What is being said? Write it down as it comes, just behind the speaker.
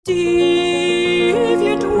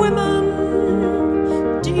Deviant women,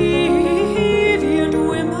 deviant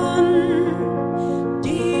women,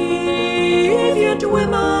 deviant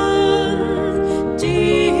women,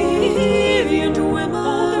 deviant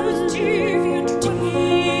women, deviant women,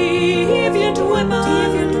 deviant women,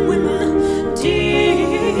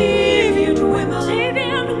 deviant women,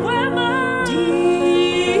 deviant women,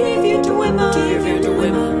 deviant women, deviant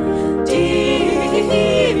women,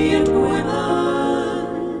 deviant women.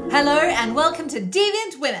 Hello and welcome to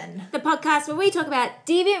Deviant Women. The podcast where we talk about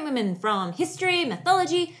deviant women from history,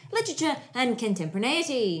 mythology, literature, and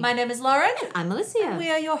contemporaneity. My name is Lauren. I'm Alicia.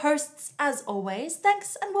 We are your hosts as always.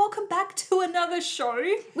 Thanks and welcome back to another show.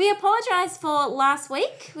 We apologise for last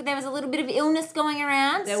week. There was a little bit of illness going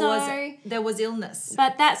around. There was illness.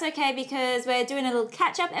 But that's okay because we're doing a little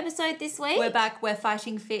catch-up episode this week. We're back. We're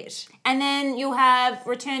fighting fit. And then you'll have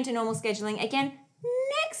return to normal scheduling again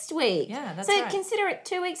next week. Yeah, that's so right. consider it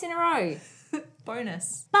 2 weeks in a row.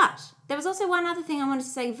 Bonus. But there was also one other thing I wanted to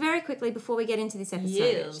say very quickly before we get into this episode.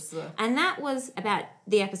 Yes. And that was about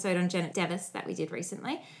the episode on Janet Davis that we did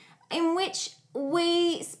recently, in which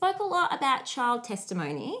we spoke a lot about child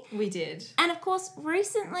testimony. We did. And of course,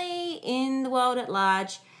 recently in the world at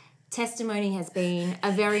large, testimony has been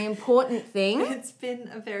a very important thing. It's been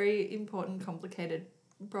a very important, complicated,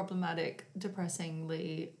 problematic,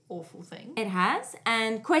 depressingly awful thing. It has.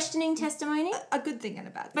 And questioning testimony. A good thing and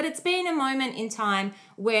a bad thing. But it's been a moment in time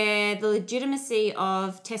where the legitimacy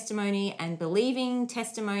of testimony and believing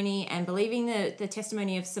the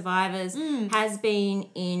testimony of survivors has been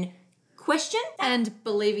in question. And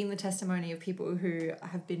believing the testimony of people who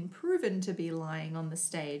have been proven to be lying on the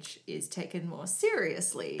stage is taken more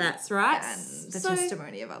seriously. That's right. Than the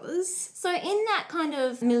testimony of others. So in that kind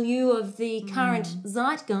of milieu of the current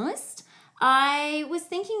zeitgeist, I was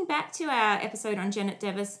thinking back to our episode on Janet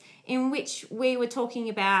Davis, in which we were talking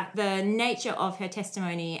about the nature of her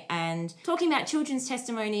testimony and talking about children's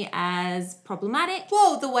testimony as problematic.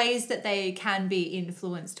 Well, the ways that they can be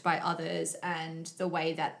influenced by others and the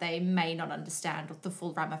way that they may not understand the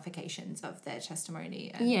full ramifications of their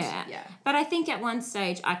testimony. And, yeah. But I think at one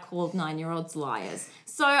stage I called 9-year-olds liars.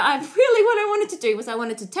 So what I wanted to do was I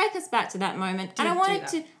wanted to take us back to that moment, and I wanted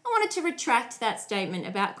to retract that statement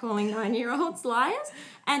about calling 9-year-olds liars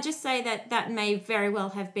and just say that may very well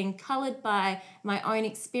have been coloured by my own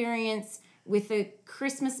experience with a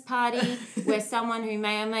Christmas party where someone who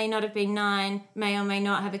may or may not have been 9 may or may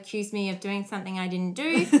not have accused me of doing something I didn't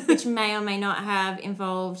do, which may or may not have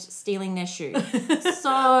involved stealing their shoe.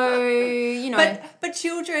 So, But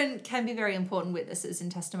children can be very important witnesses in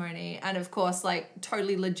testimony, and of course,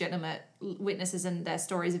 totally legitimate witnesses, and their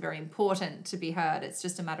stories are very important to be heard. It's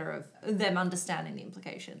just a matter of them understanding the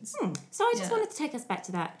implications. So I just wanted to take us back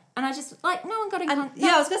to that. And I just, no one got in contact.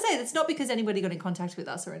 Yeah, I was going to say, it's not because anybody got in contact with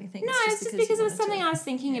us or anything. No, it's just because it was something I was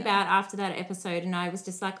thinking about after that episode, and I was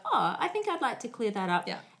just like, I think I'd like to clear that up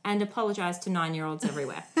and apologise to 9-year-olds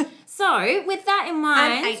everywhere. So, with that in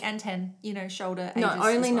mind... And 8 and 10, shoulder ages. No,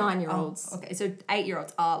 only as well. 9-year-olds. Oh, okay, so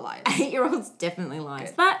 8-year-olds are liars. 8-year-olds definitely lies.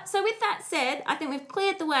 Good. But, so with that said, I think we've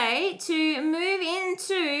cleared the way to move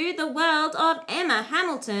into the world of Emma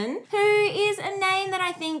Hamilton, who is a name that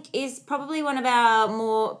I think is probably one of our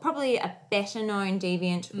probably a better known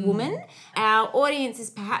deviant woman. Our audience is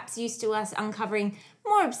perhaps used to us uncovering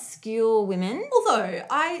more obscure women. Although,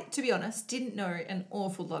 I, to be honest, didn't know an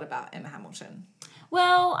awful lot about Emma Hamilton.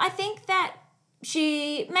 Well, I think that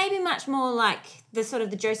she may be much more like the sort of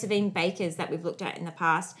the Josephine Bakers that we've looked at in the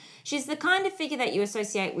past. She's the kind of figure that you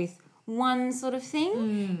associate with one sort of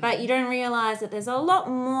thing, but you don't realise that there's a lot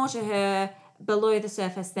more to her below the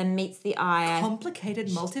surface than meets the eye. Complicated,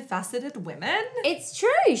 multifaceted women? It's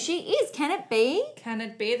true, she is. Can it be? Can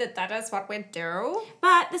it be that is what we do?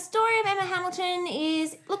 But the story of Emma Hamilton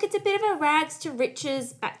is, it's a bit of a rags to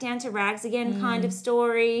riches, back down to rags again kind of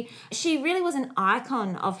story. She really was an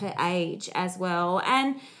icon of her age as well.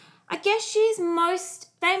 And I guess she's most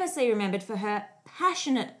famously remembered for her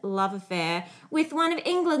passionate love affair with one of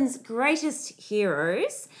England's greatest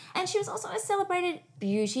heroes. And she was also a celebrated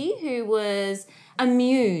beauty who was a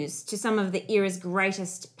muse to some of the era's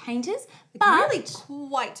greatest painters. But really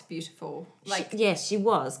quite beautiful. she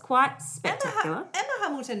was quite spectacular. Emma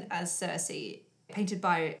Hamilton as Cersei, painted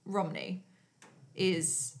by Romney,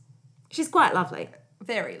 she's quite lovely.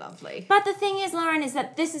 Very lovely. But the thing is, Lauren, is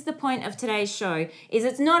that this is the point of today's show, is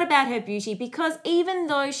it's not about her beauty, because even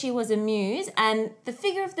though she was a muse, and the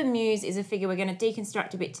figure of the muse is a figure we're going to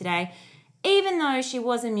deconstruct a bit today, even though she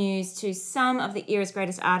was a muse to some of the era's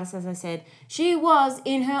greatest artists, as I said, she was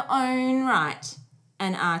in her own right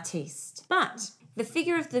an artiste. But The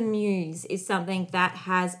figure of the muse is something that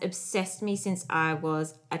has obsessed me since I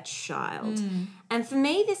was a child. And for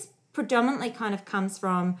me, this predominantly kind of comes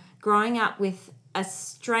from growing up with a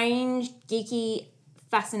strange, geeky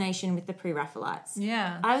fascination with the Pre-Raphaelites.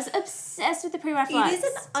 Yeah. I was obsessed with the Pre-Raphaelites. It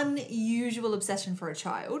is an unusual obsession for a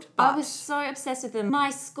child, but I was so obsessed with them. My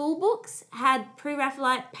school books had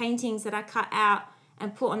Pre-Raphaelite paintings that I cut out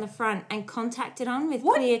and put on the front and contacted on with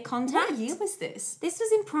clear contact. What year was this? This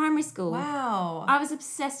was in primary school. Wow. I was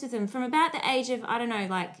obsessed with them from about the age of, I don't know,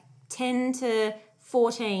 like 10 to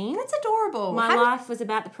 14. That's adorable. My life was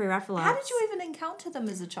about the Pre-Raphaelites. How did you even encounter them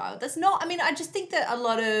as a child? That's not, I mean, I just think that a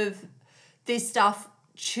lot of this stuff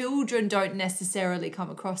children don't necessarily come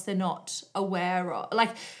across. They're not aware of.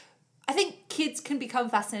 Like, I think kids can become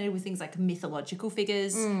fascinated with things like mythological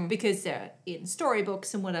figures because they're in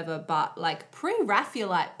storybooks and whatever, but like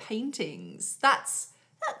Pre-Raphaelite paintings, that's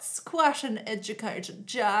quite an educated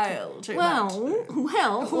child. Well,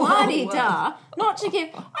 la-di-da. Not to give,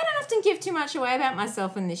 I don't often give too much away about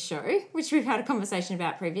myself in this show, which we've had a conversation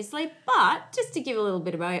about previously, but just to give a little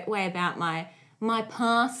bit away about my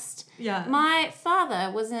past. Yeah. My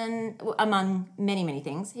father was among many, many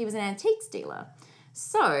things, he was an antiques dealer.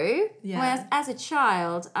 So, as a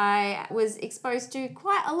child, I was exposed to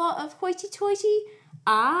quite a lot of hoity-toity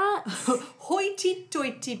art.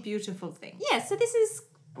 Hoity-toity beautiful thing. Yeah, so this is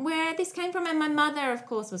where this came from. And my mother, of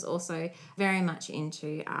course, was also very much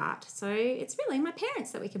into art. So it's really my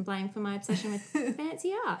parents that we can blame for my obsession with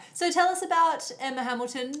fancy art. So tell us about Emma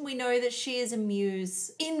Hamilton. We know that she is a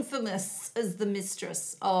muse, infamous as the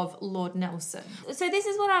mistress of Lord Nelson. So this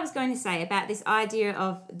is what I was going to say about this idea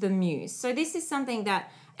of the muse. So this is something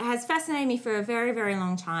that has fascinated me for a very, very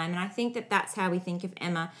long time. And I think that that's how we think of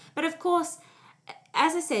Emma. But of course,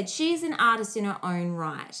 as I said, she's an artist in her own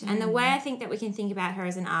right. And the way I think that we can think about her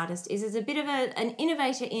as an artist is as a bit of an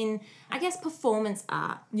innovator in, I guess, performance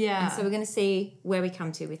art. Yeah. And so we're going to see where we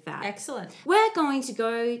come to with that. Excellent. We're going to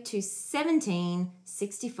go to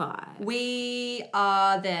 1765. We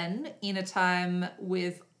are then in a time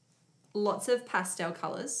with lots of pastel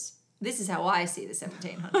colours. This is how I see the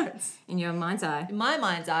 1700s. In your mind's eye. In my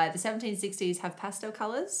mind's eye, the 1760s have pastel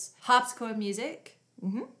colours, harpsichord music,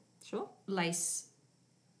 Sure. lace,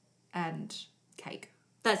 and cake.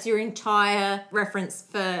 That's your entire reference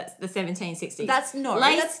for the 1760s. That's no.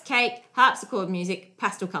 Lace, cake, harpsichord music,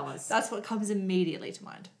 pastel colours. That's what comes immediately to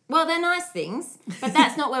mind. Well, they're nice things, but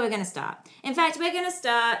that's not where we're going to start. In fact, we're going to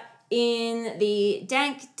start in the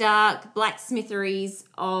dank, dark blacksmitheries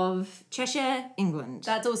of Cheshire, England.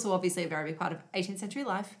 That's also obviously a very big part of 18th century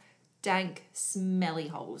life. Dank, smelly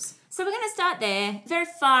holes. So we're going to start there, very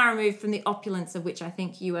far removed from the opulence of which I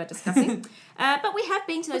think you are discussing. But we have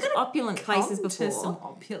been to those opulent places before. To some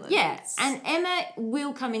opulence. Yeah, and Emma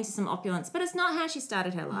will come into some opulence, but it's not how she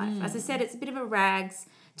started her life. As I said, it's a bit of a rags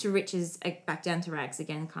to riches, back down to rags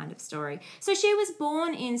again kind of story. So she was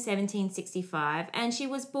born in 1765, and she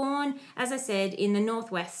was born, as I said, in the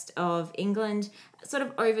northwest of England, sort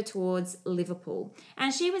of over towards Liverpool.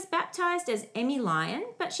 And she was baptised as Emmy Lyon,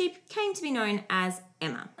 but she came to be known as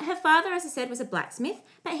Emma. Her father, as I said, was a blacksmith,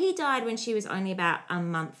 but he died when she was only about a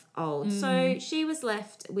month old. So she was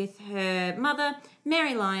left with her mother,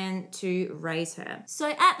 Mary Lyon, to raise her. So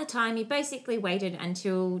at the time, you basically waited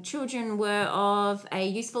until children were of a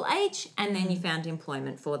useful age, and then you found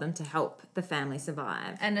employment for them to help the family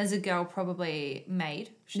survive. And as a girl, probably maid.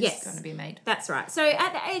 She's Yes. going to be maid. That's right. So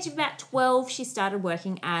at the age of about 12, she started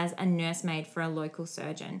working as a nursemaid for a local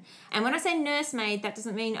surgeon. And when I say nursemaid, that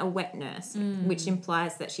doesn't mean a wet nurse, which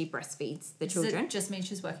implies that she breastfeeds the children. It just means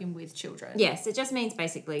she's working with children. Yes, it just means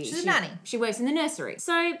basically She's a nanny. She works in the nursery.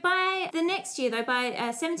 So by the next year, though, by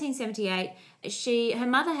 1778, her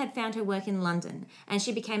mother had found her work in London, and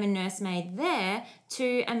she became a nursemaid there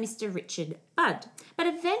to a Mr. Richard Budd. But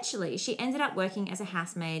eventually, she ended up working as a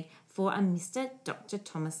housemaid for a Mr. Dr.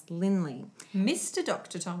 Thomas Linley. Mr.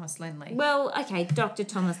 Dr. Thomas Linley. Well, okay, Dr.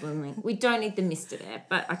 Thomas Linley. We don't need the Mr. there,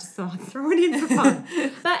 but I just thought I'd throw it in for fun.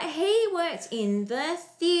 But he worked in the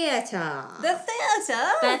theatre. The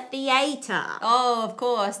theatre? The theatre. Oh, of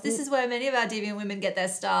course. This is where many of our deviant women get their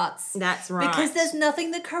starts. That's right. Because there's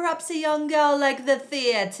nothing that corrupts a young girl like the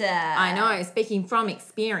theatre. I know, speaking from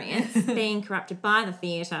experience, being corrupted by the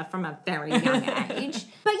theatre from a very young age.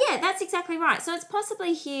 But yeah, that's exactly right. So it's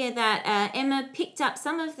possibly here that Emma picked up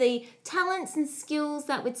some of the talents and skills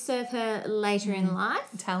that would serve her later in life.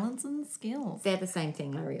 Talents and skills. They're the same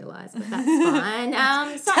thing, I realise, but that's fine.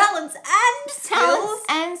 Talents and skills. Talents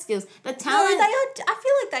and skills. The No, talent, they are, I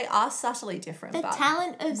feel like they are subtly different. the but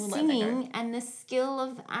talent of we'll let that go. singing and the skill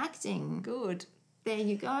of acting. Good. There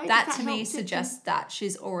you go. Does That to me help suggests that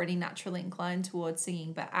she's already naturally inclined towards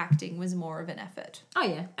singing, but acting was more of an effort. Oh,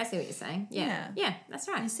 yeah. I see what you're saying. Yeah. Yeah, that's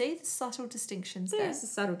right. You see the subtle distinctions there. There's a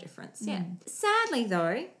subtle difference, yeah. Sadly,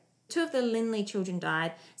 though, 2 of the Linley children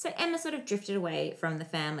died, so Emma sort of drifted away from the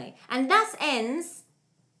family. And thus ends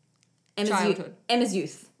Childhood. Emma's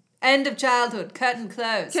youth. End of childhood. Curtain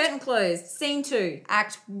closed. Curtain closed. Scene 2.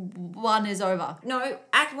 Act 1 is over. No,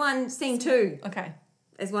 Act 1, Scene 2 Okay.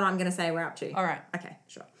 is what I'm going to say we're up to. All right. Okay,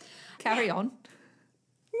 sure. Carry on.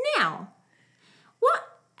 Now,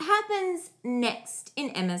 what happens next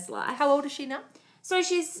in Emma's life? How old is she now? So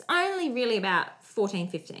she's only really about 14,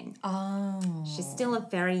 15. Oh. She's still a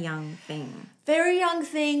very young thing. Very young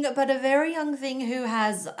thing, but a very young thing who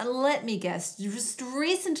has, let me guess, just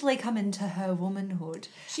recently come into her womanhood.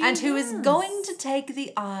 And who is has. going to take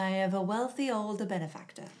the eye of a wealthy older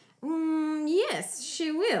benefactor. Yes,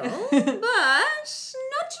 she will, but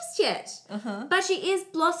not just yet. But she is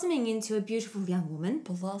blossoming into a beautiful young woman.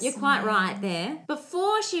 You're quite right there.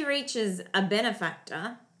 Before she reaches a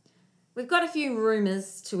benefactor, we've got a few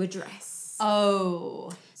rumours to address.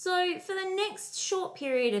 Oh. So for the next short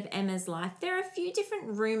period of Emma's life, there are a few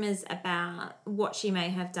different rumours about what she may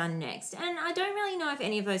have done next. And I don't really know if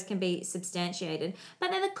any of those can be substantiated, but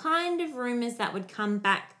they're the kind of rumours that would come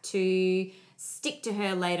back to stick to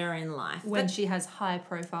her later in life. When she has high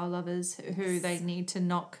profile lovers who they need to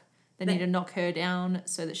knock her down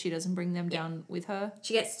so that she doesn't bring them down with her.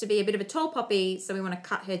 She gets to be a bit of a tall poppy, so we want to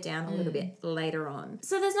cut her down a little bit later on.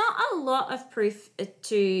 So there's not a lot of proof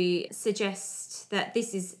to suggest that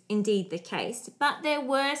this is indeed the case, but there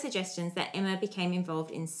were suggestions that Emma became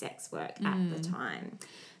involved in sex work at the time.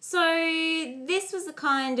 So this was the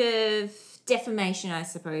kind of defamation, I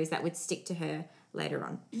suppose, that would stick to her later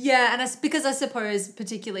on. Yeah, and because I suppose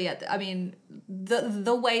particularly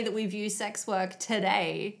the way that we view sex work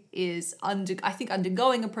today is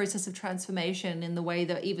undergoing a process of transformation in the way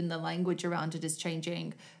that even the language around it is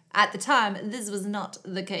changing. At the time, this was not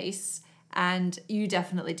the case, and you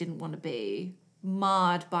definitely didn't want to be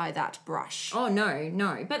marred by that brush. Oh,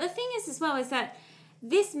 no. But the thing is as well is that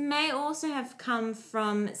this may also have come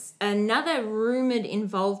from another rumoured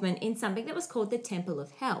involvement in something that was called the Temple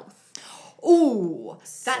of Health. Ooh,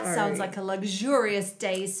 that sounds like a luxurious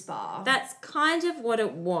day spa. That's kind of what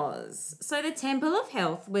it was. So the Temple of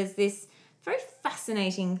Health was this very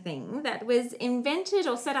fascinating thing that was invented,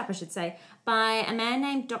 or set up, I should say, by a man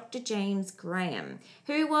named Dr. James Graham,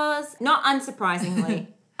 who was, not unsurprisingly,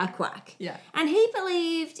 a quack. Yeah. And he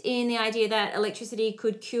believed in the idea that electricity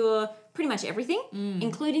could cure pretty much everything,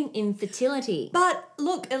 including infertility. But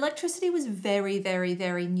look, electricity was very, very,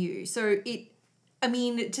 very new. So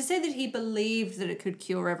to say that he believed that it could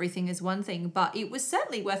cure everything is one thing, but it was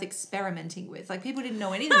certainly worth experimenting with. Like, people didn't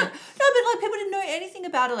know anything. People didn't know anything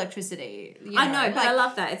about electricity. I know, but I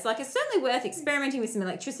love that. It's certainly worth experimenting with some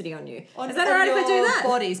electricity on you. Is that all right if I do that?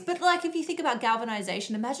 Bodies. But if you think about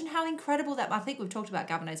galvanization, imagine how incredible that. I think we've talked about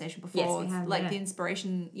galvanization before. Yes, we have. The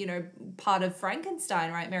inspiration, part of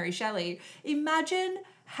Frankenstein, right? Mary Shelley. Imagine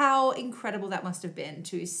how incredible that must have been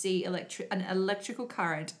to see an electrical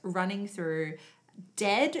current running through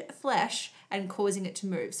dead flesh and causing it to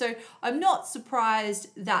move. So I'm not surprised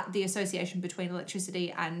that the association between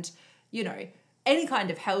electricity and, any kind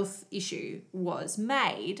of health issue was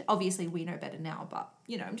made. Obviously, we know better now, but,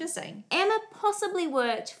 I'm just saying. Emma possibly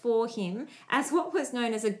worked for him as what was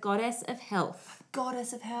known as a goddess of health.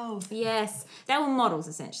 Goddess of health. Yes, they were models,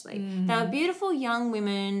 essentially. They were beautiful young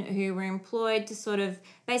women who were employed to sort of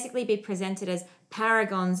basically be presented as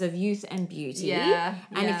paragons of youth and beauty. Yeah.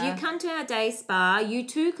 And if you come to our day spa, you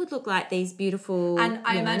too could look like these beautiful And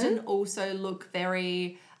I women. imagine also look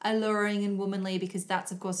very alluring and womanly, because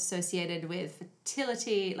that's, of course, associated with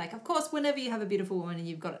fertility. Like, of course, whenever you have a beautiful woman, and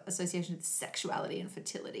you've got association with sexuality and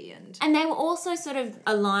fertility. And they were also sort of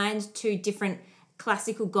aligned to different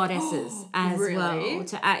classical goddesses as really? well,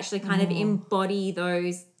 to actually kind of embody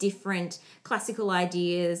those different classical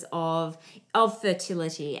ideas of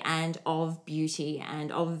fertility and of beauty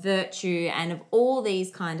and of virtue and of all these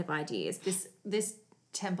kind of ideas. This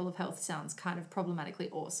Temple of Health sounds kind of problematically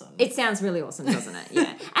awesome. It sounds really awesome, doesn't it?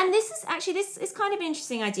 Yeah. And this is kind of an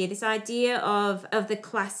interesting idea. This idea of the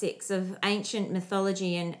classics, of ancient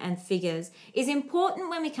mythology and figures, is important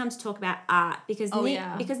when we come to talk about art, because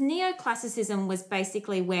because neoclassicism was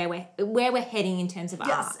basically where we're heading in terms of art.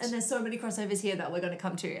 Yes, and there's so many crossovers here that we're going to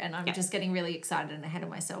come to, and I'm just getting really excited and ahead of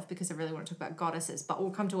myself because I really want to talk about goddesses, but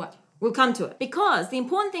we'll come to it. We'll come to it. Because the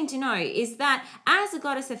important thing to know is that as a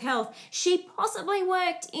goddess of health, she possibly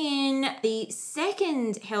worked in the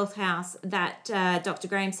second health house that Dr.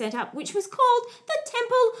 Graham set up, which was called the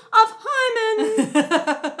Temple of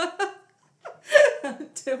Hymen.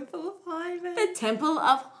 Temple of Hymen. The Temple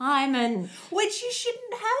of Hymen. Which you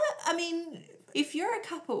shouldn't have. I mean, if you're a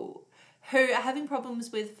couple who are having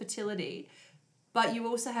problems with fertility, but you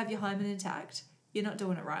also have your hymen intact, you're not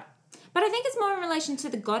doing it right. But I think it's more in relation to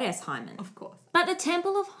the goddess Hymen. Of course. But the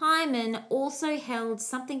Temple of Hymen also held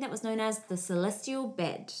something that was known as the Celestial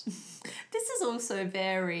Bed. This is also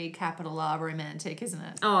very capital R romantic, isn't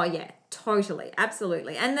it? Oh, yeah, totally.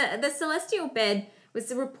 Absolutely. And the Celestial Bed was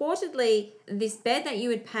reportedly this bed that you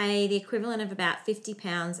would pay the equivalent of about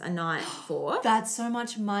 £50 a night for. That's so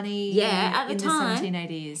much money. Yeah, at the in time, the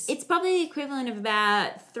 1780s. It's probably the equivalent of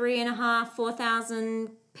about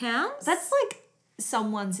 £3,500–4,000. That's like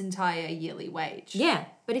someone's entire yearly wage. Yeah,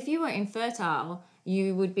 but if you were infertile,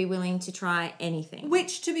 you would be willing to try anything.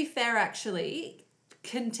 Which, to be fair, actually,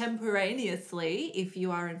 contemporaneously, if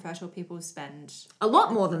you are infertile, people spend a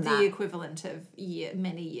lot more than the that. equivalent of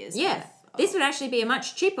many years. Yeah, worth of- this would actually be a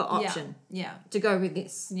much cheaper option Yeah. to go with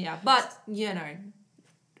this. Yeah. But,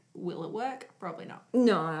 will it work? Probably not.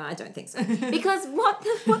 No, I don't think so. Because what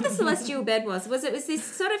the Celestial Bed was it was this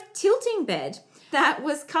sort of tilting bed that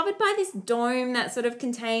was covered by this dome that sort of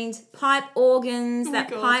contained pipe organs that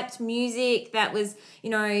God. piped music that was,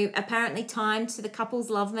 apparently timed to the couple's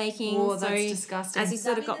lovemaking. Oh, so that's disgusting. as you Does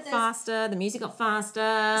sort that of mean got that there's- faster, the music got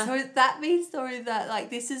faster. So that means, though, that, like,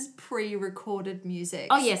 this is pre-recorded music.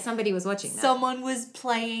 Oh, yeah, somebody was watching that. Someone was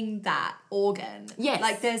playing that organ. Yes.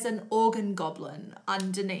 Like, there's an organ goblin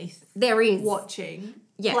underneath There is. watching,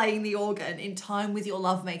 Yeah. playing the organ in time with your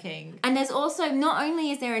lovemaking. And there's also, not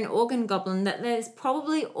only is there an organ goblin, that there's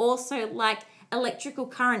probably also like electrical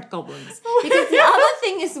current goblins. Because the other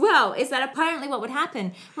thing as well is that apparently what would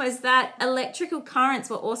happen was that electrical currents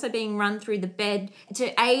were also being run through the bed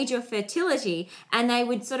to aid your fertility, and they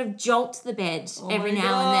would sort of jolt the bed every my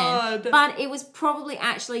now and God. then. But it was probably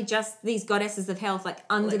actually just these goddesses of health, like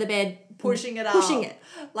under the bed, Pushing it up. Pushing it.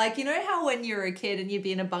 Like, you know how when you're a kid and you'd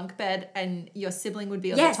be in a bunk bed and your sibling would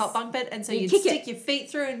be on Yes. the top bunk bed, and so You you'd kick stick it. your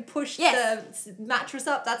feet through and push Yes. the mattress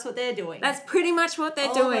up? That's what they're doing. That's pretty much what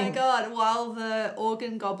they're oh doing. my God. While the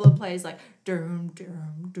organ goblin plays like doom,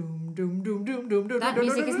 doom, doom, doom, doom, doom, doom, doom. That doom,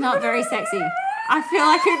 music doom, is not very sexy. I feel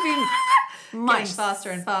like it'd be Getting much faster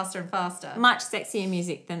and faster and faster. much sexier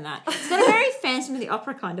music than that. It's got a very Phantom of the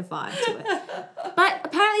Opera kind of vibe to it. But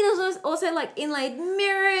apparently there's also like inlaid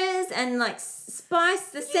mirrors and like spice,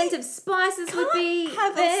 the scent of spices would be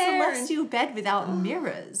have there. a and- celestial bed without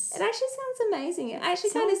mirrors. It actually sounds amazing. It actually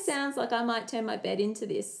kind of sounds like I might turn my bed into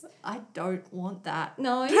this. I don't want that.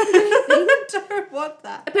 No. I don't want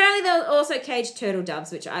that. Apparently there were also caged turtle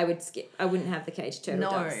doves, which I would skip. I wouldn't have the caged turtle No.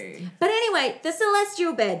 doves. But anyway, the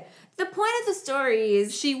celestial bed. The point of the story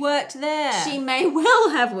is She worked there. she may well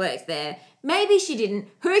have worked there. Maybe she didn't.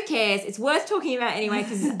 Who cares? It's worth talking about anyway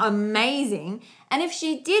because it's amazing. And if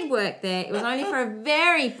she did work there, it was only for a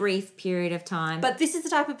very brief period of time. But this is the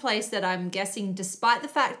type of place that I'm guessing, despite the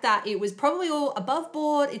fact that it was probably all above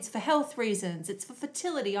board, it's for health reasons, it's for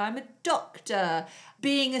fertility, I'm a doctor.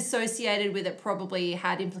 Being associated with it probably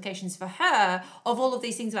had implications for her of all of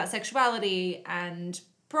these things about sexuality and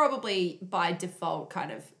probably by default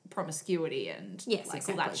kind of promiscuity and Yes, like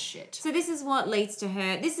exactly. all that shit. So this is what leads to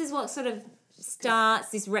her. This is what sort of starts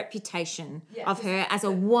this reputation of her as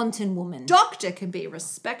a wanton woman. Doctor can be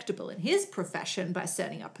respectable in his profession by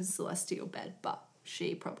setting up a celestial bed, but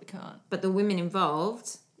she probably can't. But the women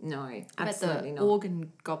involved, no, I bet absolutely the not.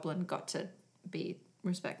 organ goblin got to be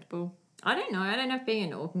respectable. I don't know. I don't know if being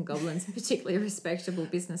an organ goblin's a particularly respectable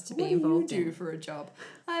business to be What do you involved do in. for a job?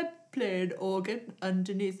 I play an organ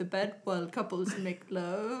underneath the bed while couples make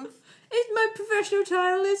love. My professional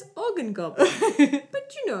title is organ goblin.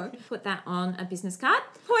 But put that on a business card.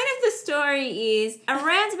 Point of the story is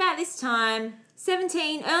around about this time,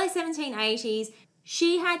 early 1780s,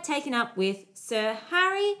 she had taken up with Sir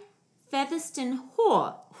Harry Featherston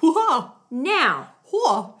Hoare. Whoa! Now,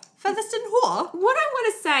 Whoa! Featherston Whoa! what I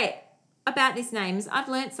want to say about this name is I've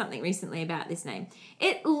learnt something recently about this name.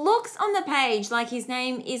 It looks on the page like his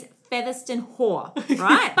name is Featherston Hoare,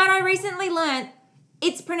 right? But I recently learnt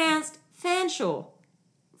it's pronounced Fanshawe.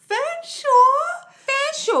 Fanshawe?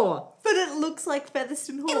 Fanshawe. But it looks like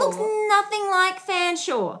Featherston Hall. It looks nothing like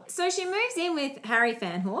Fanshawe. So she moves in with Harry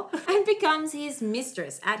Fanhaw and becomes his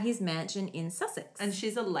mistress at his mansion in Sussex. And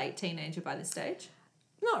she's a late teenager by this stage.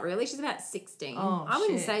 Not really, she's about 16. Oh, I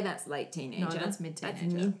wouldn't shit. say that's late teenager. No, that's mid-teenager.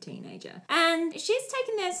 That's mid-teenager. And she's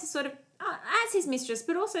taken there to sort of, as his mistress,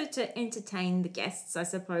 but also to entertain the guests, I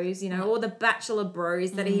suppose, all the bachelor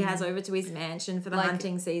bros that he has over to his mansion for the Like-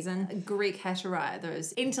 hunting season. Greek heterai,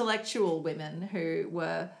 those intellectual women who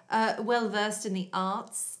were well versed in the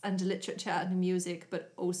arts and literature and music,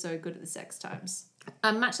 but also good at the sex times.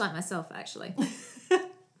 Much like myself, actually.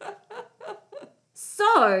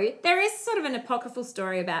 So there is sort of an apocryphal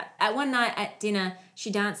story about at one night at dinner, she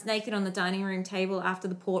danced naked on the dining room table after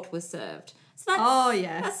the port was served. So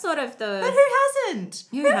that's sort of the... But who hasn't?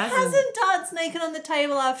 Who hasn't danced naked on the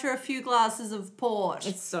table after a few glasses of port?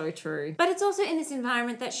 It's so true. But it's also in this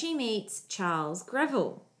environment that she meets Charles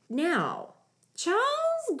Greville. Now,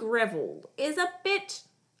 Charles Greville is a bit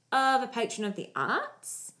of a patron of the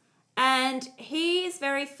arts, and he is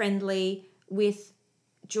very friendly with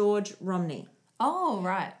George Romney. Oh,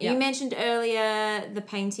 right. You mentioned earlier the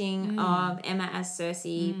painting of Emma as Circe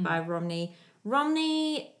by Romney.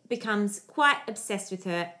 Romney becomes quite obsessed with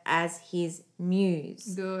her as his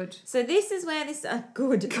muse. Good. So this is where this...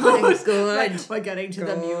 good. Right, we're getting to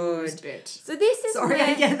the muse bit. So this is Sorry,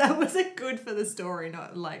 where... yeah, that was a good for the story,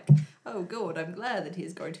 not like, oh, good, I'm glad that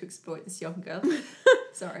he's going to exploit this young girl.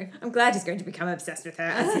 Sorry. I'm glad he's going to become obsessed with her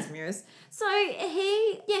as his muse. So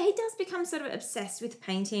he does become sort of obsessed with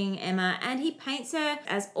painting Emma, and he paints her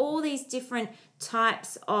as all these different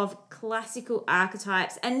types of classical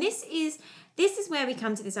archetypes. And this is where we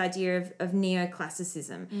come to this idea of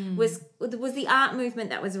neoclassicism. Was the art movement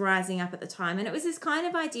that was rising up at the time, and it was this kind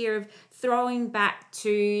of idea of throwing back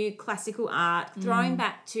to classical art, throwing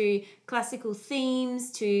back to classical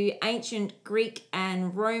themes, to ancient Greek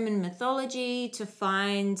and Roman mythology to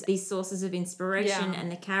find these sources of inspiration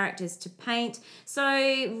and the characters to paint.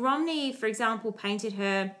 So Romney, for example, painted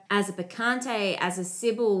her as a Bacchante, as a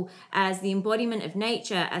Sibyl, as the embodiment of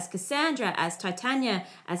nature, as Cassandra, as Titania,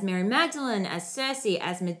 as Mary Magdalene, as Circe,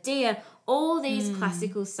 as Medea, all these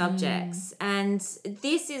classical subjects. And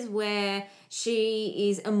this is where she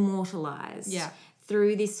is immortalized. Yeah.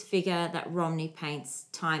 Through this figure that Romney paints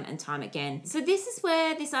time and time again. So this is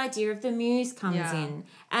where this idea of the muse comes in.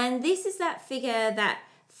 And this is that figure that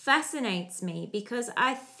fascinates me, because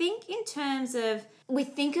I think in terms of, we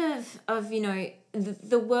think of you know,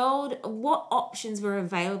 the world, what options were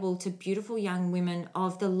available to beautiful young women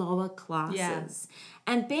of the lower classes.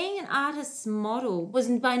 And being an artist's model was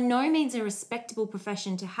by no means a respectable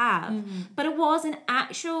profession to have, but it was an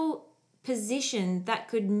actual position that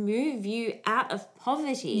could move you out of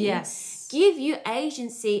poverty, give you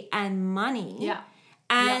agency and money.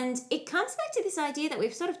 And it comes back to this idea that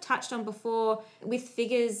we've sort of touched on before with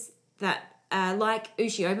figures that like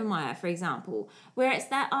Uschi Obermeier, for example, where it's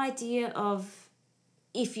that idea of,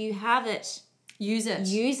 if you have it, use it.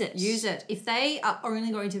 Use it. Use it. If they are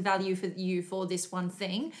only going to value for you for this one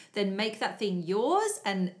thing, then make that thing yours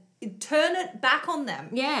and turn it back on them.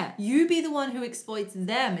 Yeah. You be the one who exploits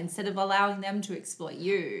them instead of allowing them to exploit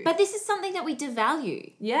you. But this is something that we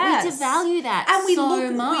devalue. Yes. We devalue that and we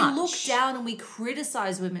so much. We look down and we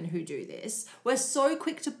criticize women who do this. We're so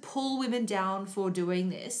quick to pull women down for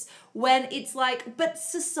doing this, when it's like, but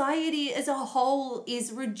society as a whole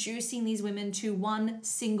is reducing these women to one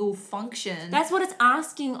single function. That's what it's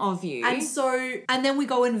asking of you. And then we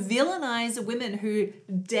go and villainize women who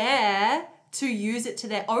dare to use it to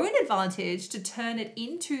their own advantage, to turn it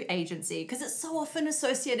into agency, because it's so often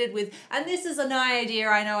associated with, and this is an idea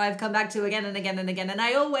I know I've come back to again and again and again, and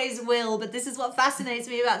I always will, but this is what fascinates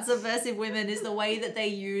me about subversive women, is the way that they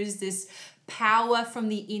use this power from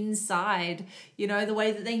the inside, you know, the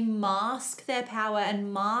way that they mask their power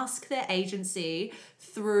and mask their agency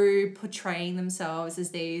through portraying themselves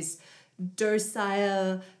as these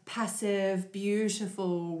docile, passive,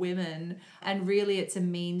 beautiful women, and really it's a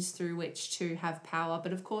means through which to have power.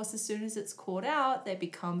 But of course, as soon as it's caught out, they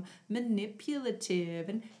become manipulative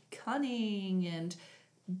and cunning and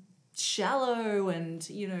shallow and,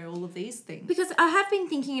 you know, all of these things. Because I have been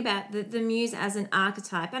thinking about the muse as an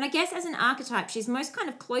archetype, and I guess as an archetype she's most kind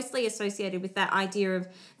of closely associated with that idea of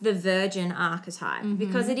the virgin archetype,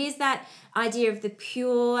 because it is that idea of the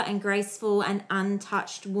pure and graceful and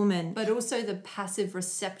untouched woman, but also the passive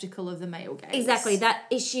receptacle of the male gaze. Exactly, that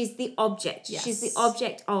is, she's the object. Yes. She's the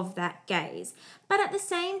object of that gaze. But at the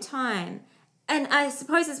same time, and I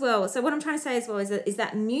suppose as well, so what I'm trying to say as well is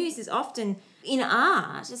that muse is often in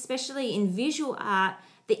art, especially in visual art,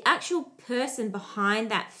 the actual person behind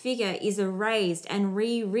that figure is erased and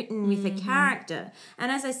rewritten with a character. And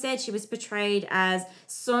as I said, she was portrayed as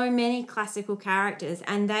so many classical characters,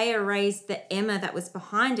 and they erased the Emma that was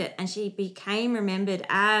behind it, and she became remembered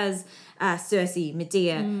as Circe,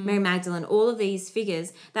 Medea, Mary Magdalene, all of these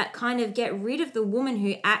figures that kind of get rid of the woman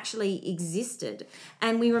who actually existed.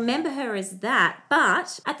 And we remember her as that.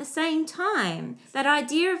 But at the same time, that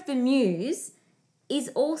idea of the muse is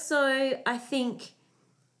also, I think,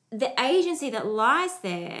 the agency that lies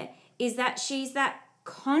there is that she's that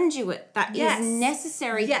conduit that is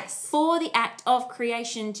necessary for the act of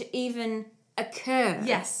creation to even occur.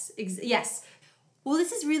 Yes. Well,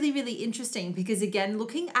 this is really, really interesting because, again,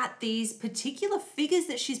 looking at these particular figures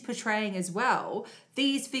that she's portraying as well,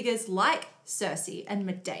 these figures like Circe and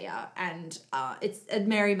Medea and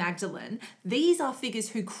Mary Magdalene, these are figures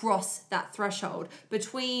who cross that threshold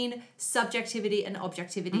between subjectivity and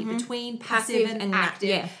objectivity, between passive and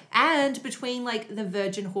active, and between like the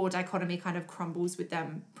virgin whore dichotomy kind of crumbles with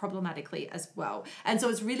them problematically as well. And so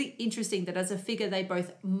it's really interesting that as a figure, they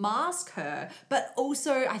both mask her, but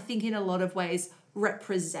also I think in a lot of ways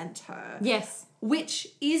represent her. Yes. Which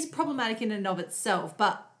is problematic in and of itself,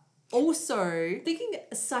 but also thinking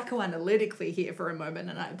psychoanalytically here for a moment,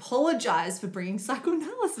 and I apologize for bringing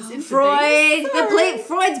psychoanalysis into Freud, things.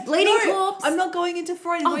 Freud's bleeding corpse. I'm not going into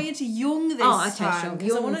Freud. I'm going into Jung this time.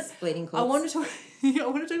 Sure. Jung's bleeding corpse. I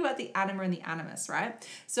want to talk about the anima and the animus, right?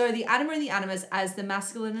 So the anima and the animus as the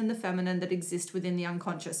masculine and the feminine that exist within the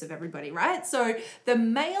unconscious of everybody, right? So the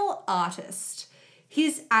male artist,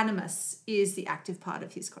 his animus is the active part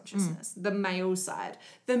of his consciousness, the male side.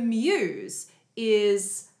 The muse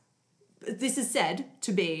this is said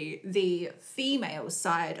to be the female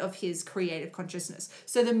side of his creative consciousness.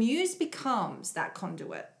 So the muse becomes that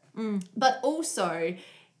conduit. But also,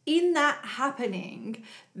 in that happening,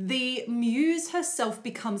 the muse herself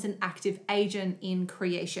becomes an active agent in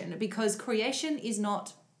creation because creation is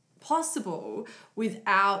not possible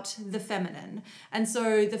without the feminine. And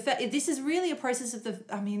so this is really a process of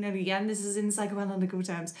and again, this is in psychoanalytical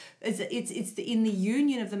terms, it's in the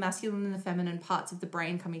union of the masculine and the feminine parts of the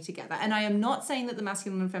brain coming together. And I am not saying that the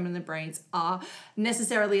masculine and feminine brains are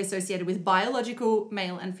necessarily associated with biological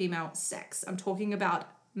male and female sex. I'm talking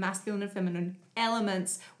about masculine and feminine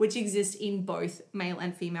elements which exist in both male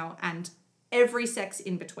and female and every sex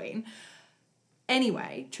in between.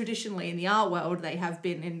 Anyway, traditionally in the art world, they have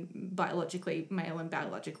been in biologically male and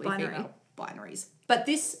biologically female binaries. But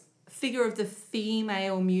this figure of the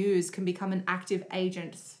female muse can become an active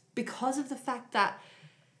agent because of the fact that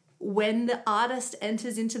when the artist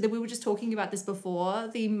enters into we were just talking about this before,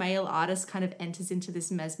 the male artist kind of enters into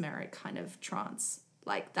this mesmeric kind of trance,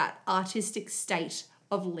 like that artistic state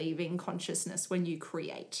of leaving consciousness when you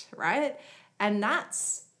create, right? And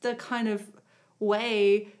that's the kind of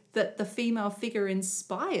way that the female figure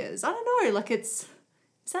inspires. I don't know, like does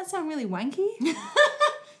that sound really wanky?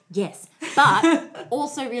 Yes, but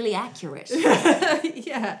also really accurate.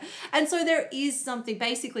 Yeah. And so there is something,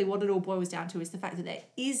 basically what it all boils down to is the fact that there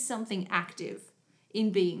is something active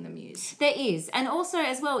in being the muse. There is. And also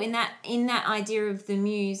as well in that idea of the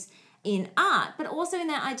muse in art, but also in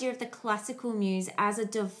that idea of the classical muse as a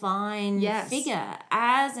divine figure,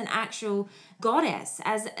 as an actual goddess,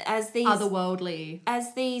 as these otherworldly,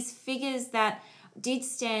 as these figures that did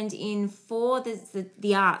stand in for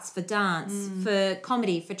the arts, for dance, for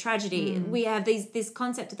comedy, for tragedy. We have this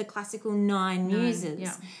concept of the classical nine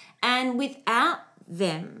muses, and without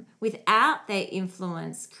them, without their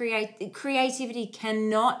influence, creativity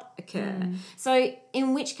cannot occur. So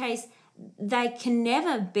in which case they can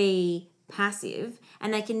never be passive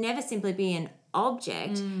and they can never simply be an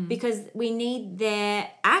object because we need their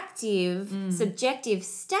active subjective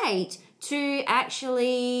state to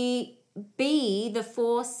actually be the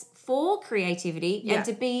force for creativity and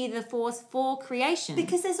to be the force for creation.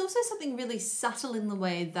 Because there's also something really subtle in the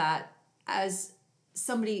way that as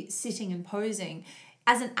somebody sitting and posing,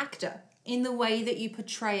 as an actor, in the way that you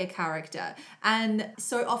portray a character. And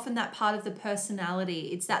so often that part of the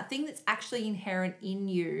personality, it's that thing that's actually inherent in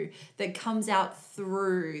you that comes out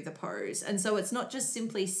through the pose. And so it's not just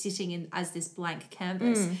simply sitting in as this blank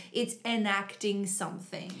canvas, it's enacting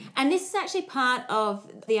something. And this is actually part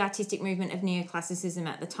of the artistic movement of neoclassicism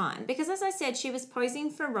at the time, because as I said, she was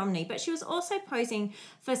posing for Romney, but she was also posing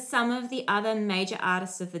for some of the other major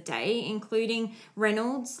artists of the day, including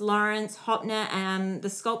Reynolds, Lawrence, Hopner, the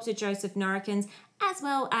sculptor Joseph Norikins, as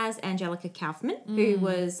well as Angelica Kauffman, who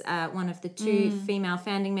was one of the two female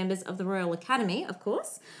founding members of the Royal Academy, of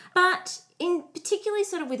course. But in particularly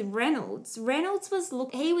sort of with Reynolds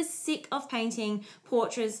was sick of painting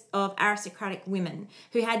portraits of aristocratic women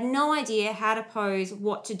who had no idea how to pose,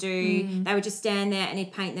 what to do. They would just stand there and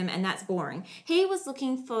he'd paint them, and that's boring. He was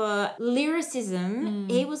looking for lyricism.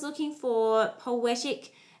 He was looking for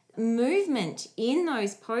poetic movement in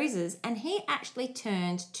those poses, and he actually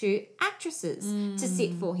turned to actresses to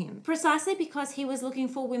sit for him, precisely because he was looking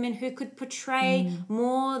for women who could portray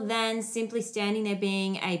more than simply standing there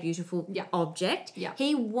being a beautiful object.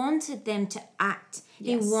 He wanted them to act.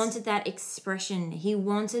 Yes. He wanted that expression. He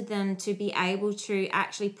wanted them to be able to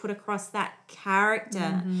actually put across that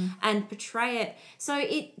character and portray it. So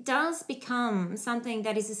it does become something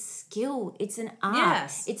that is a skill. It's an art.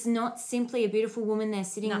 Yes. It's not simply a beautiful woman there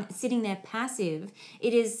sitting there passive.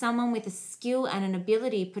 It is someone with a skill and an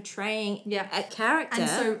ability portraying a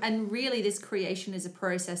character. And really this creation is a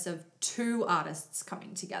process of two artists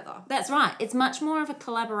coming together. That's right. It's much more of a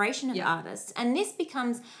collaboration of artists. And this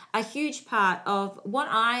becomes a huge part of what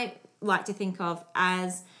I like to think of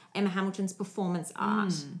as Emma Hamilton's performance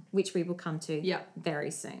art, which we will come to very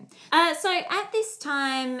soon. So at this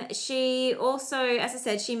time, she also, as I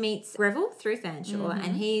said, she meets Greville through Fanshawe,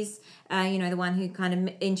 and he's, the one who kind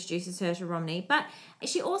of introduces her to Romney. But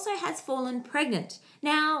she also has fallen pregnant.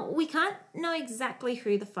 Now, we can't know exactly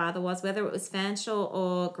who the father was, whether it was Fanshawe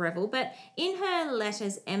or Greville, but in her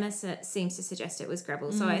letters, Emma seems to suggest it was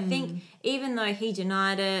Greville. So I think even though he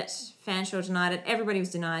denied it, Fanshawe denied it, everybody was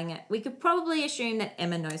denying it, we could probably assume that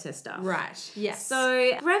Emma knows her stuff. Right, yes.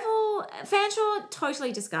 So Fanshawe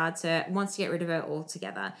totally discards her, wants to get rid of her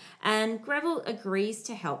altogether. And Greville agrees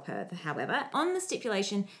to help her, however, on the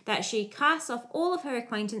stipulation that she casts off all of her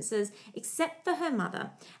acquaintances except for her mother,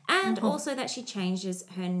 and also that she changes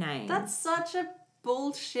her name. That's such a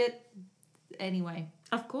bullshit anyway.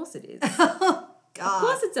 Of course it is. God. Of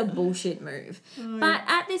course it's a bullshit move. But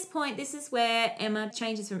at this point, this is where Emma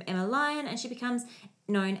changes from Emma Lyon and she becomes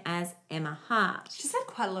known as Emma Hart. She's had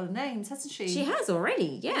quite a lot of names, hasn't she? She has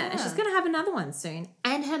already, and she's going to have another one soon.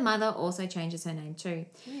 And her mother also changes her name too.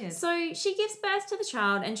 Yes. So she gives birth to the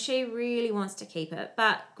child and she really wants to keep it,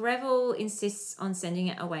 but Greville insists on sending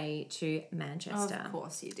it away to Manchester. Of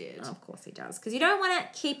course he did. Of course he does, because you don't want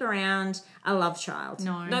to keep around a love child.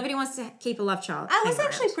 No. Nobody wants to keep a love child. And it's hanging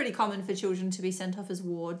actually around. pretty common for children to be sent off as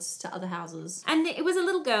wards to other houses. And it was a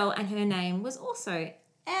little girl and her name was also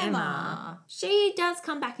Emma. She does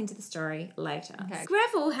come back into the story later. Okay.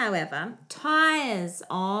 Greville, however, tires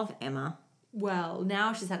of Emma. Well,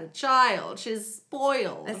 now she's had a child. She's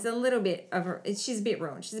spoiled. It's a little bit of she's a bit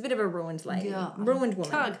ruined. She's a bit of a ruined lady. Yeah. Ruined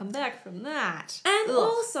woman. Can't come back from that. And Ugh.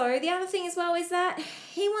 also, the other thing as well is that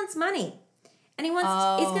he wants money. And he's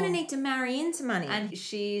going to need to marry into money. And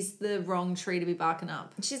she's the wrong tree to be barking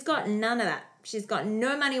up. She's got none of that. She's got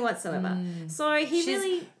no money whatsoever. So she's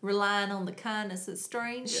She's relying on the kindness of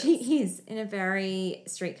strangers. She is, in a very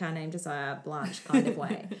streetcar named Desire Blanche kind of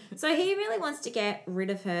way. So he really wants to get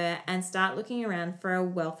rid of her and start looking around for a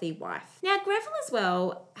wealthy wife. Now, Greville as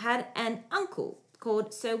well had an uncle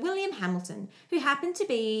called Sir William Hamilton, who happened to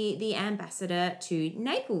be the ambassador to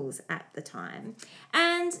Naples at the time.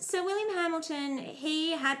 And Sir William Hamilton,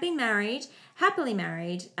 he had been married, happily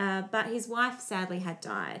married, but his wife sadly had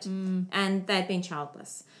died and they'd been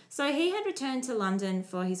childless. So he had returned to London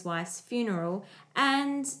for his wife's funeral,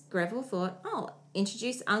 and Greville thought,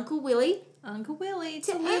 introduce Uncle Willie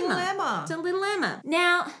to little Emma. To little Emma.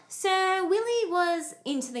 Now, Sir Willie was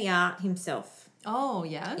into the art himself. Oh,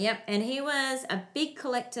 yeah? Yep, and he was a big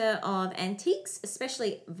collector of antiques,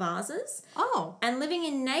 especially vases. Oh. And living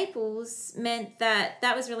in Naples meant that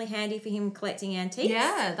was really handy for him collecting antiques.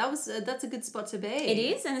 Yeah, that's a good spot to be. It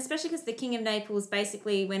is, and especially because the King of Naples,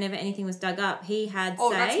 basically, whenever anything was dug up, he had say.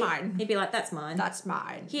 That's mine. He'd be like, that's mine. That's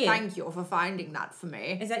mine. Here. Thank you for finding that for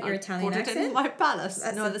me. Is that your I Italian put it in accent? my palace.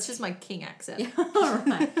 That's just my king accent. All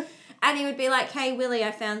right. And he would be like, hey, Willie, I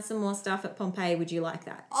found some more stuff at Pompeii. Would you like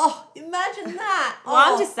that? Oh, imagine that. Well,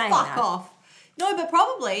 I'm just saying fuck that. off. No, but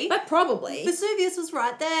probably. But probably. Vesuvius was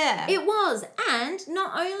right there. It was, and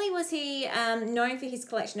not only was he known for his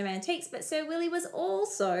collection of antiques, but Sir Willie was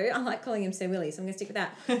also, I like calling him Sir Willie, so I'm going to stick with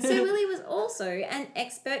that. Sir Willie was also an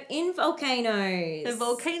expert in volcanoes. A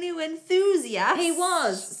volcano enthusiast. He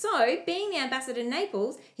was. So, being the ambassador to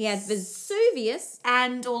Naples, he had Vesuvius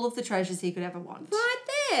And all of the treasures he could ever want. right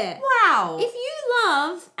there. Wow. If you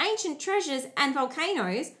love ancient treasures and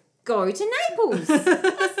volcanoes, go to Naples. That's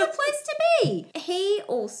the place to be. He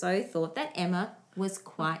also thought that Emma was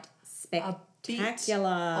quite spectacular.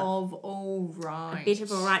 Of all right. A bit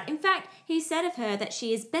of all right. In fact, he said of her that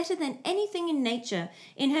she is better than anything in nature.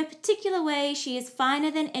 In her particular way, she is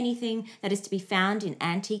finer than anything that is to be found in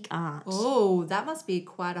antique art. Oh, that must be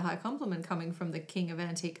quite a high compliment coming from the king of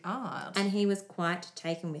antique art. And he was quite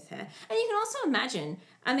taken with her. And you can also imagine,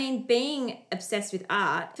 being obsessed with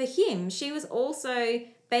art, for him, she was also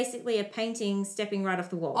basically a painting stepping right off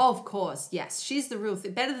the wall. Of course, yes. She's the real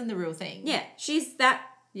thing. Better than the real thing. Yeah, she's that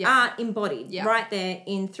art embodied right there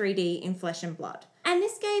in 3D in flesh and blood. And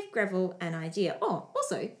this gave Greville an idea. Oh,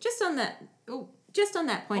 also, just on that just on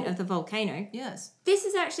that point of the volcano, Yes. this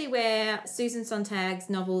is actually where Susan Sontag's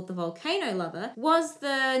novel, The Volcano Lover, was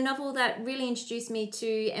the novel that really introduced me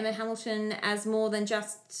to Emma Hamilton as more than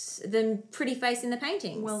just the pretty face in the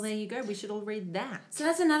paintings. Well, there you go. We should all read that. So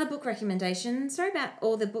that's another book recommendation. Sorry about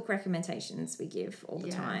all the book recommendations we give all the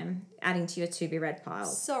Yeah. time, adding to your to-be-read pile.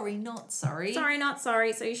 Sorry, not sorry. Sorry, not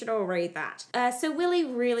sorry, so you should all read that. So Willie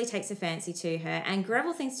really takes a fancy to her, and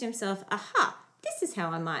Gravel thinks to himself, aha, this is how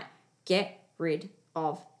I might get rid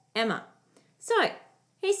of Emma. So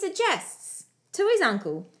he suggests to his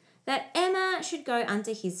uncle that Emma should go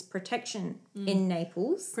under his protection in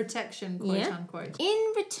Naples Protection, quote Yeah. unquote.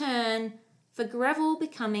 in return for Gravel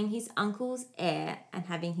becoming his uncle's heir and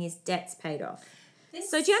having his debts paid off.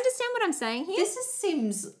 So do you understand what I'm saying here? This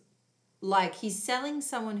seems like he's selling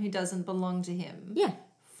someone who doesn't belong to him Yeah.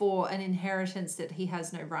 for an inheritance that he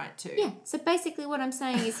has no right to. Yeah, so basically what I'm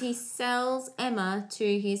saying is he sells Emma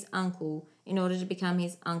to his uncle in order to become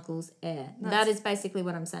his uncle's heir. That is basically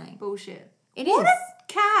what I'm saying. Bullshit. It What is. a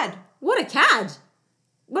cad. What a cad.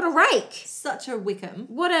 What a rake. Such a Wickham.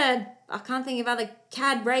 What a... I can't think of other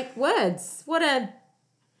cad rake words. What a...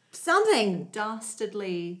 something.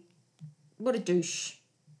 Dastardly What a douche.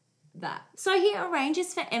 that. So he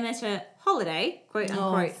arranges for Emma to holiday, quote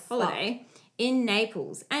unquote, fuck. holiday, in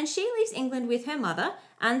Naples. And she leaves England with her mother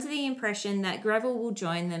under the impression that Gravel will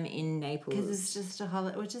join them in Naples. Because it's just a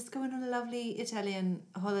holiday. We're just going on a lovely Italian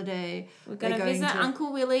holiday. We're going to visit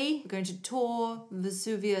Uncle Willie. We're going to tour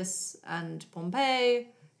Vesuvius and Pompeii.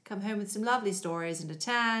 Come home with some lovely stories and a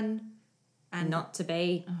tan. And Not to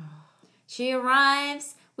be. She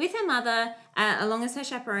arrives with her mother, along as her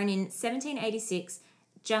chaperone, in 1786,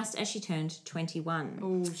 just as she turned 21.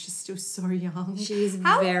 oh, she's still so young. She is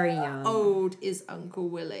How very young. old is Uncle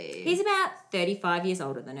Willie? He's about 35 years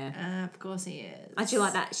older than her. Of course he is. Aren't you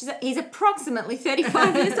like that? He's approximately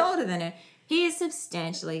 35 years older than her. He is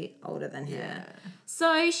substantially older than her. Yeah.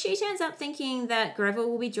 So she turns up thinking that Gravel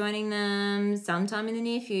will be joining them sometime in the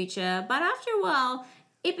near future, but after a while,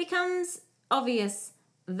 it becomes obvious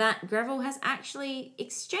that Gravel has actually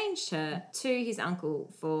exchanged her to his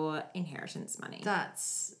uncle for inheritance money.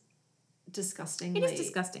 That's disgusting. It is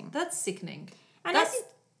disgusting. That's sickening. And that's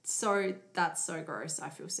as that's so gross. I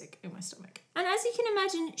feel sick in my stomach. And as you can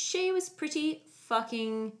imagine, she was pretty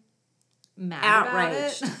fucking Mad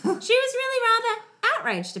outraged. about it. She was really rather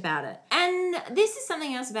outraged about it. And this is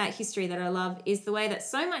something else about history that I love, is the way that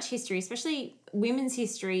so much history, especially women's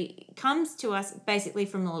history, comes to us basically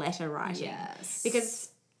from letter writing. Yes. Because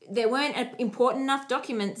there weren't important enough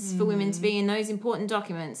documents for women to be in those important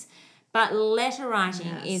documents. But letter writing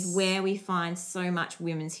Yes. is where we find so much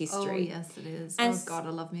women's Oh, history. yes, it is. And oh, God, I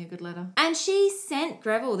love me a good letter. And she sent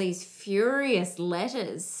Gravel these furious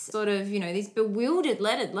letters, sort of, these bewildered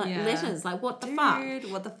letters, like, what the fuck?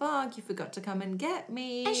 Dude, what the fuck? You forgot to come and get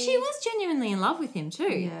me. And she was genuinely in love with him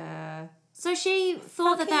too. Yeah. So she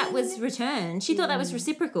thought that was Fucking- returned. She thought that was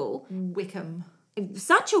reciprocal. Wickham.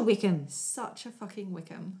 Such a Wickham. Such a fucking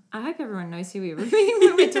Wickham. I hope everyone knows who we were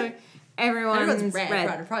when we're talking. Everyone's read read.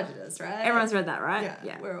 Pride and Prejudice, right? Everyone's read that, right?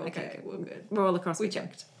 Yeah, we're okay. good. We're good. We're all across We the pond.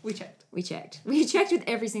 checked. We checked. We checked. We checked with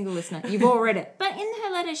every single listener. You've all read it. But in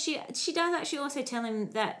her letter, she does actually also tell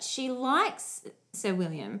him that she likes Sir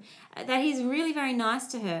William, that he's really very nice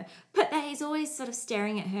to her, but that he's always sort of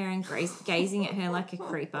staring at her and gazing at her like a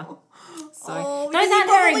creeper. So those because he aren't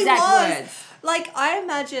her probably exact was. words. Like, I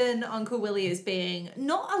imagine Uncle Willie as being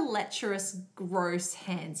not a lecherous, gross,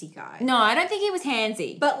 handsy guy. No, I don't think he was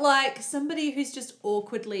handsy. But, like, somebody who's just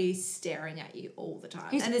awkwardly staring at you all the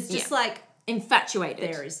time. He's- And it's just yeah. like,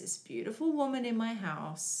 Infatuated. there is this beautiful woman in my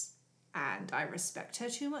house, and I respect her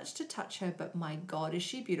too much to touch her, but my God, is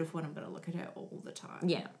she beautiful, and I'm going to look at her all the time.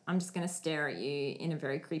 Yeah, I'm just going to stare at you in a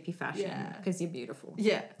very creepy fashion Yeah. because you're beautiful.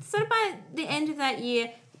 Yeah. So by the end of that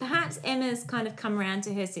year, perhaps Emma's kind of come around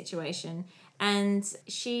to her situation and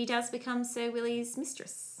she does become Sir Willie's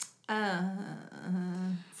mistress.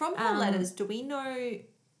 From her letters, do we know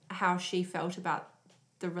how she felt about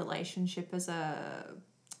the relationship as a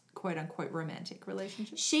quote-unquote romantic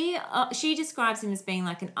relationship? She describes him as being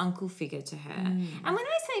like an uncle figure to her. And when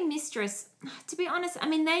I say mistress, to be honest, I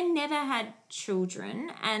mean, they never had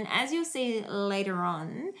children. And as you'll see later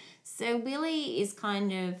on, Sir Willie is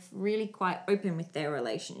kind of really quite open with their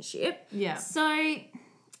relationship. Yeah. So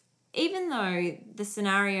even though the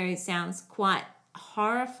scenario sounds quite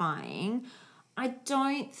horrifying, I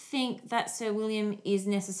don't think that Sir William is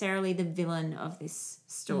necessarily the villain of this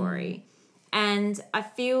story. And I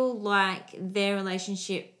feel like their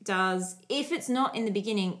relationship does, if it's not in the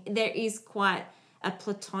beginning, there is quite a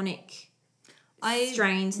platonic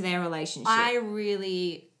strain to their relationship. I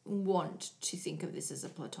really want to think of this as a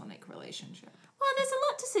platonic relationship. Well, there's a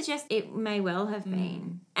lot to suggest it may well have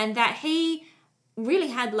been. And that he really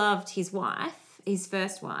had loved his wife, his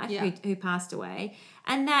first wife, who passed away.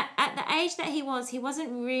 And that at the age that he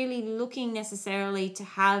wasn't really looking necessarily to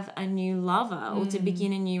have a new lover or to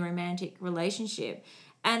begin a new romantic relationship.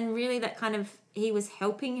 And really that kind of, he was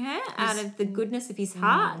helping her out of the goodness of his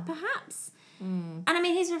heart, perhaps. And I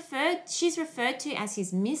mean, she's referred to as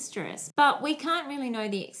his mistress, but we can't really know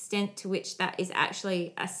the extent to which that is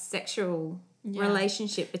actually a sexual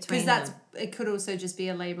relationship between them. Because it could also just be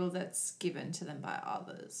a label that's given to them by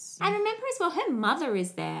others. And remember as well, her mother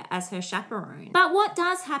is there as her chaperone. But what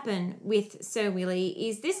does happen with Sir Willie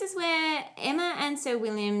is this is where Emma and Sir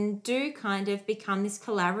William do kind of become this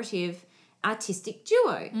collaborative artistic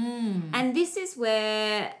duo. And this is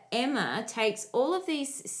where Emma takes all of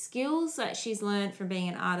these skills that she's learned from being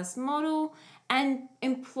an artist model and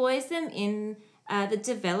employs them in the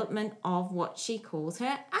development of what she calls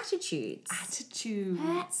her attitudes.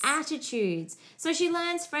 Her attitudes. So she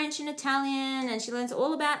learns French and Italian and she learns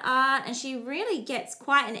all about art and she really gets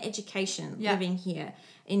quite an education living here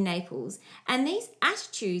in Naples. And these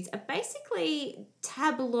attitudes are basically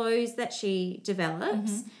tableaus that she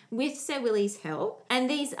develops with Sir Willie's help. And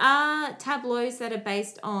these are tableaus that are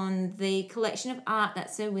based on the collection of art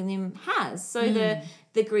that Sir William has. So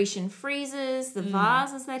the Grecian friezes, the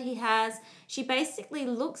vases that he has. She basically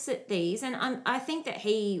looks at these, and I think that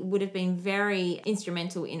he would have been very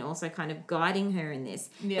instrumental in also kind of guiding her in this.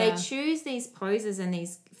 They choose these poses and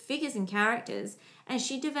these figures and characters, and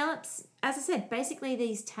she develops, as I said, basically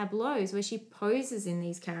these tableaus where she poses in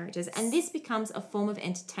these characters, and this becomes a form of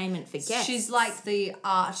entertainment for guests. She's like the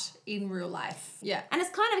art in real life. Yeah. And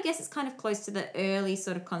it's kind of, I guess it's kind of close to the early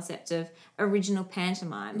sort of concept of original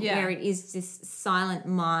pantomime, where it is this silent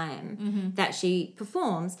mime that she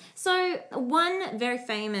performs. So one very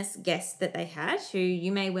famous guest that they had, who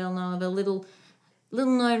you may well know of, a little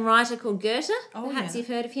known writer called Goethe. Perhaps you've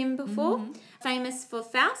heard of him before. Famous for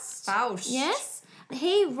Faust. Yes.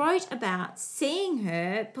 He wrote about seeing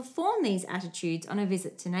her perform these attitudes on a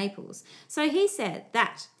visit to Naples. So he said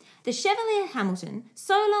that the Chevalier Hamilton,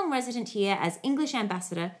 so long resident here as English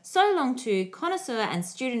ambassador, so long too connoisseur and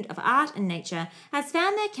student of art and nature, has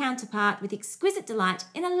found their counterpart with exquisite delight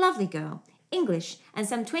in a lovely girl, English and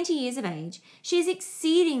some 20 years of age. She is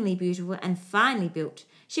exceedingly beautiful and finely built.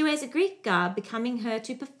 She wears a Greek garb becoming her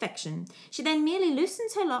to perfection. She then merely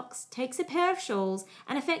loosens her locks, takes a pair of shawls,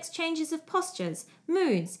 and effects changes of postures,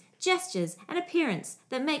 moods, gestures, and appearance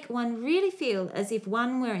that make one really feel as if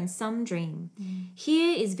one were in some dream.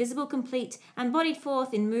 Here is visible complete and bodied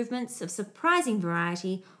forth in movements of surprising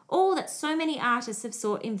variety, all that so many artists have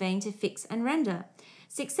sought in vain to fix and render.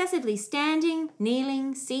 Successively standing,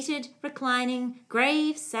 kneeling, seated, reclining,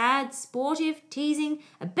 grave, sad, sportive, teasing,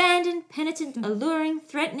 abandoned, penitent, alluring,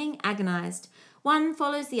 threatening, agonized. One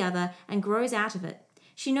follows the other and grows out of it.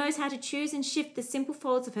 She knows how to choose and shift the simple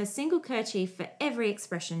folds of her single kerchief for every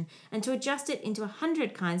expression and to adjust it into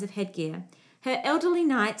 100 kinds of headgear. Her elderly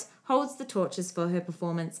knight holds the torches for her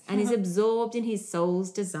performance and is absorbed in his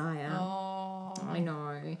soul's desire. I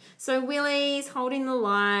know. So Willie's holding the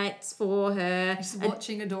lights for her. She's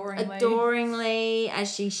watching adoringly. Adoringly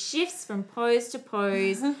as she shifts from pose to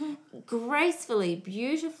pose, gracefully,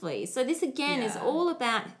 beautifully. So this again is all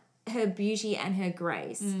about her beauty and her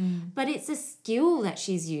grace. But it's a skill that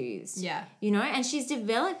she's used. Yeah. You know, and she's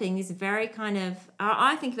developing this very kind of,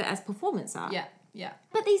 I think of it as performance art. Yeah. Yeah.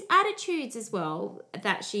 But these attitudes as well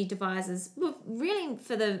that she devises were really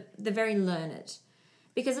for the very learned.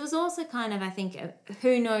 Because it was also kind of, I think,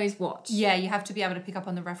 who knows what. Yeah, you have to be able to pick up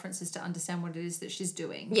on the references to understand what it is that she's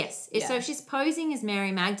doing. Yes. So if she's posing as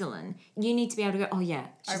Mary Magdalene, you need to be able to go, oh, yeah,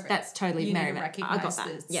 that's totally Mary Magdalene. I got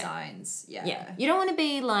that. The signs. Yeah. Yeah. You don't want to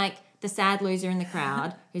be like the sad loser in the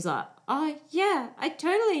crowd who's like, oh, yeah, I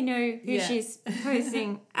totally know who she's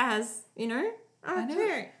posing as, you know. I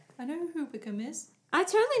know who Wickham is. I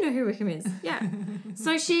totally know who Wickham is. Yeah.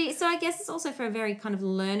 So I guess it's also for a very kind of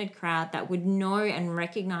learned crowd that would know and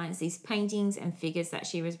recognise these paintings and figures that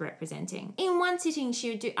she was representing. In one sitting,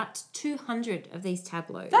 she would do up to 200 of these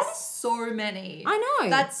tableaus. That is so many. I know.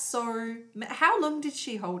 That's so... How long did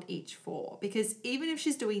she hold each for? Because even if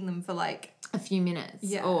she's doing them for like... a few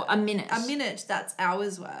minutes or a minute. A minute, that's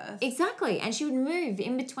hours worth. Exactly. And she would move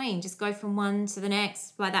in between, just go from one to the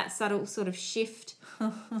next by that subtle sort of shift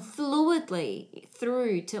fluidly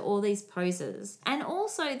through to all these poses. And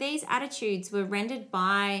also these attitudes were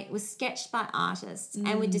sketched by artists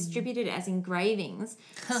and were distributed as engravings.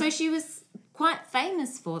 So she was quite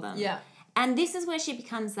famous for them. Yeah. And this is where she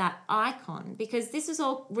becomes that icon, because this is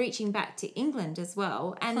all reaching back to England as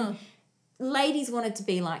well. And ladies wanted to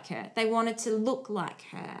be like her. They wanted to look like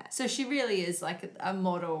her. So she really is like a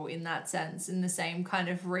model in that sense, in the same kind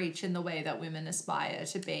of reach in the way that women aspire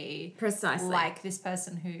to be. Precisely. Like this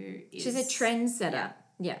person who is... She's a trendsetter.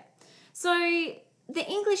 Yeah. So the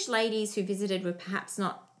English ladies who visited were perhaps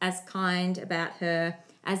not as kind about her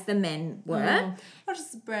as the men were. What a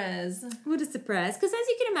surprise. What a surprise. Because as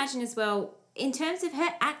you can imagine as well, in terms of her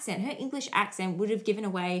accent, her English accent would have given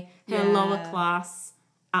away her lower class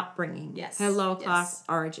upbringing. Yes. Her lower class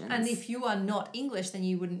origins. And if you are not English, then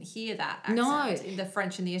you wouldn't hear that accent. No. The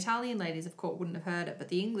French and the Italian ladies of court wouldn't have heard it, but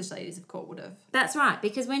the English ladies of court would have. That's right,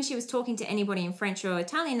 because when she was talking to anybody in French or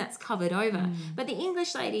Italian, that's covered over. But the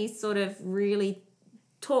English ladies sort of really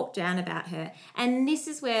talked down about her. And this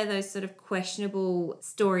is where those sort of questionable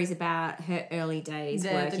stories about her early days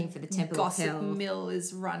working for the Temple of Hell. Gossip mill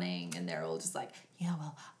is running, and they're all just like, yeah,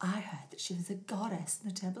 well, I heard that she was a goddess in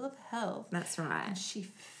the Temple of Hell. That's right. And she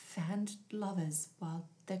fanned lovers while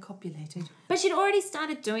they copulated. But she'd already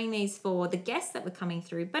started doing these for the guests that were coming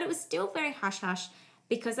through, but it was still very hush-hush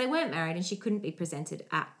because they weren't married and she couldn't be presented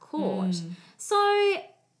at court. So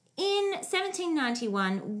in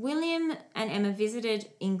 1791, William and Emma visited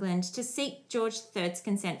England to seek George III's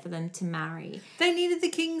consent for them to marry. They needed the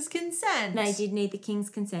king's consent. They did need the king's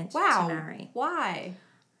consent Wow. to marry. Why?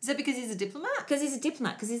 Is that because he's a diplomat? Because he's a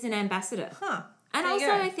diplomat, because he's an ambassador. Huh. And There you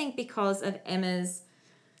also, go. I think because of Emma's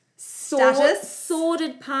Status?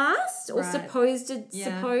 sordid past, or Right.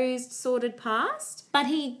 supposed sordid past. But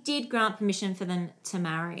he did grant permission for them to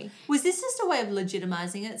marry. Was this just a way of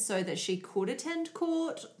legitimizing it so that she could attend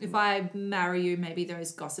court? If I marry you, maybe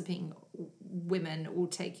those gossiping women will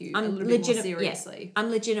take you a little bit more seriously. Yes,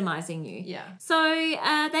 I'm legitimizing you. Yeah. So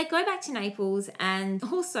they go back to Naples, and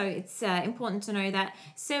also it's important to know that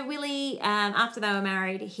Sir Willie, after they were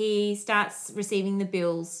married, he starts receiving the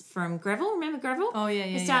bills from Greville. Remember Greville? Oh, yeah,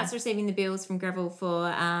 He starts receiving the bills from Greville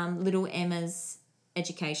for little Emma's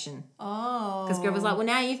education. Oh. Because Greville's like, well,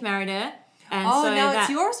 now you've married her. And Oh, so now that, it's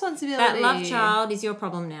your responsibility. that love child is your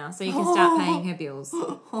problem now, so you can start paying her bills.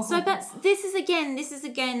 So, but this is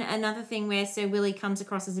again another thing where Sir Willie comes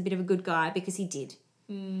across as a bit of a good guy because he did,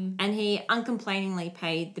 and he uncomplainingly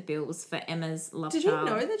paid the bills for Emma's love Did child.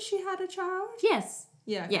 he know that she had a child? Yes.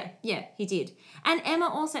 Yeah. Yeah, he did. And Emma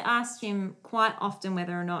also asked him quite often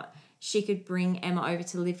whether or not she could bring Emma over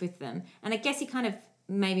to live with them, and I guess he kind of.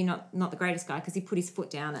 Maybe not the greatest guy because he put his foot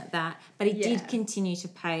down at that, but he did continue to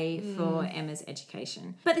pay for Emma's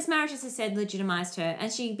education. But this marriage, as I said, legitimized her,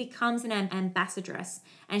 and she becomes an ambassadress,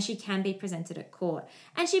 and she can be presented at court.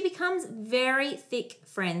 And she becomes very thick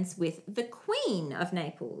friends with the Queen of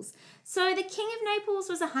Naples. So the King of Naples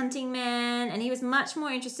was a hunting man, and he was much more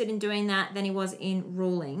interested in doing that than he was in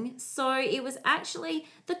ruling. So it was actually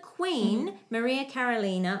the Queen, Maria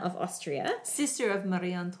Carolina of Austria, Sister of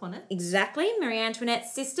Marie Antoinette. exactly, Marie Antoinette's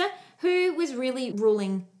sister, who was really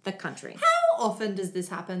ruling the country. How often does this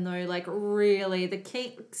happen though? Like really, the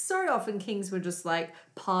king. So often kings were just like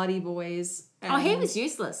party boys. Oh, he and was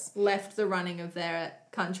useless. left the running of their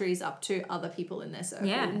countries up to other people in their circle,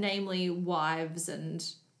 namely wives and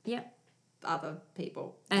Yep. other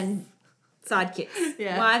people. And sidekicks,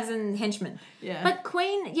 Yeah. wives and henchmen. Yeah. But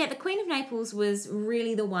the Queen of Naples was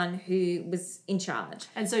really the one who was in charge.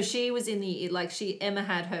 And so she was in the Emma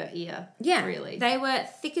had her ear. Yeah, Really. They were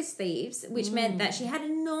thick as thieves, which meant that she had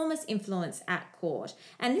enormous influence at court.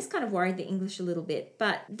 And this kind of worried the English a little bit,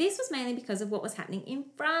 but this was mainly because of what was happening in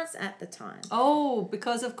France at the time. Oh,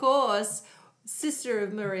 because of course, sister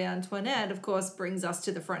of Marie Antoinette, of course, brings us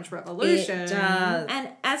to the French Revolution. It does. And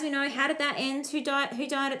as we know, how did that end? Who died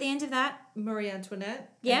at the end of that? Marie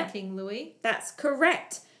Antoinette Yeah. and King Louis. That's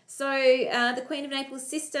correct. So the Queen of Naples'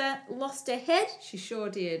 sister lost her head. She sure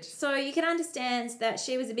did. So you can understand that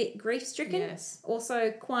she was a bit grief-stricken. Yes.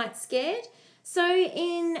 Also quite scared. So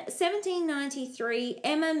in 1793,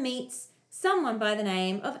 Emma meets someone by the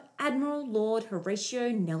name of Admiral Lord Horatio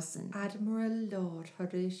Nelson. Admiral Lord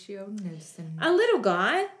Horatio Nelson. A little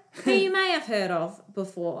guy who you may have heard of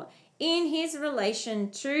before in his relation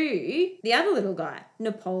to the other little guy,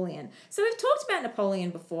 Napoleon. So we've talked about Napoleon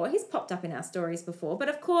before. He's popped up in our stories before. But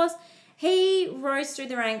of course, he rose through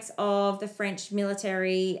the ranks of the French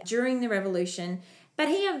military during the Revolution. But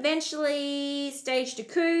he eventually staged a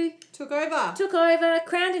coup, Took over.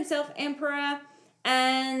 crowned himself emperor,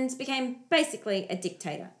 and became basically a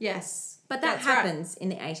dictator. Yes. But that That's right. happens in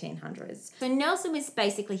the 1800s. So Nelson was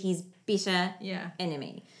basically his bitter Yeah.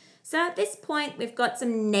 enemy. So at this point, we've got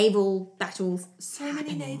some naval battles. So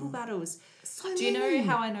many naval battles. So Do you many. know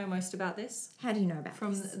how I know most about this? How do you know about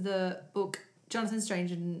From this? the book Jonathan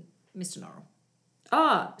Strange and Mr. Norrell.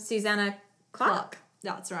 Oh, Susanna Clark.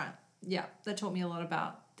 That's right. Yeah, that taught me a lot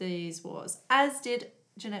about these wars, as did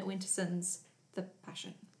Jeanette Winterson's The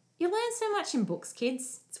Passion. You learn so much in books,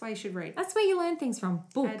 kids. That's why you should read. That's where you learn things from.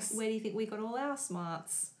 And Books. where do you think we got all our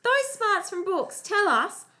smarts? Those smarts from books tell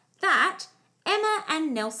us that Emma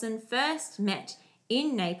and Nelson first met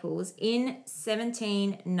in Naples in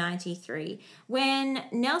 1793 when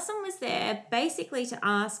Nelson was there basically to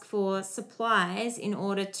ask for supplies in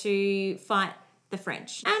order to fight the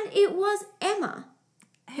French. And it was Emma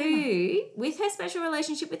who, with her special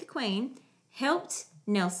relationship with the Queen, helped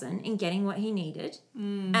Nelson in getting what he needed.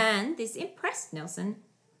 And this impressed Nelson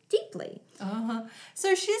deeply.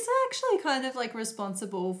 So she's actually kind of like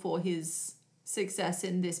responsible for his success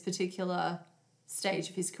in this particular stage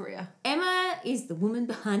of his career. Emma is the woman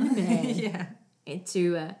behind the man. Yeah. And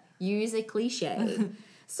to use a cliche.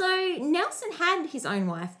 So Nelson had his own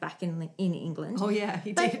wife back in England. Oh, yeah,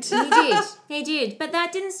 he But did. he did. But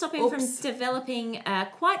that didn't stop him from Oops. developing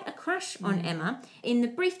quite a crush on Emma in the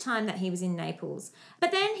brief time that he was in Naples.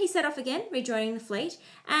 But then he set off again, rejoining the fleet,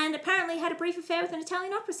 and apparently had a brief affair with an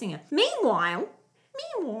Italian opera singer. Meanwhile,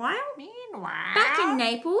 back in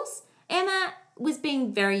Naples, Emma was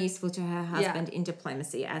being very useful to her husband in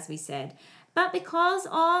diplomacy, as we said. But because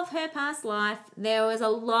of her past life, there was a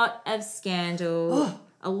lot of scandal,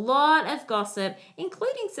 a lot of gossip,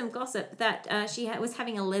 including some gossip that she was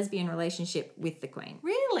having a lesbian relationship with the Queen.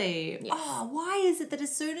 Really? Yes. Oh, why is it that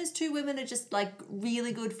as soon as two women are just like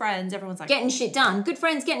really good friends, everyone's like, Getting shit done. Good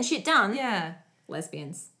friends getting shit done. yeah.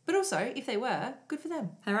 Lesbians. But also, if they were, good for them.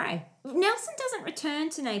 Hooray. Nelson doesn't return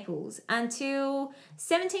to Naples until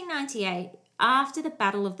 1798 after the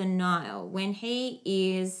Battle of the Nile, when he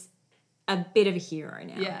is a bit of a hero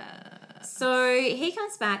now. Yeah. So he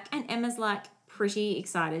comes back and Emma's like pretty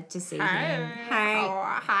excited to see him. Hey, Oh,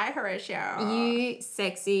 hi, Horatio. you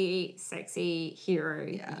sexy, sexy hero,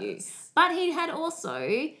 you. Yes. But he had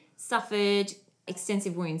also suffered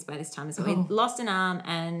extensive wounds by this time as well. He'd lost an arm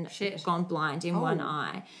and Shit. gone blind in one Oh.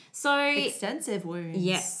 eye. So Extensive wounds.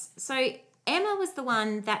 yes. So Emma was the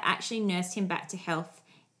one that actually nursed him back to health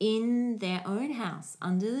in their own house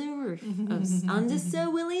under the roof under Sir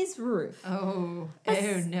Willie's roof. Oh,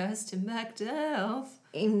 nursed him back to health.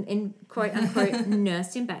 In quote unquote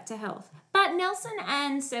nursed him back to health. But Nelson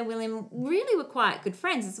and Sir William really were quite good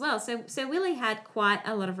friends as well. So Sir Willie had quite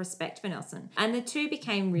a lot of respect for Nelson, and the two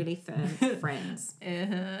became really firm friends.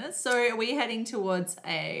 So are we heading towards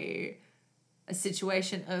a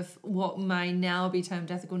situation of what may now be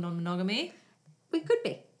termed ethical non-monogamy? We could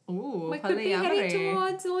be. Ooh, We could be heading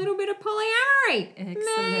towards a little bit of polyamory.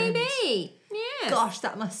 Excellent. Maybe. Yes. Gosh,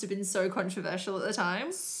 that must have been so controversial at the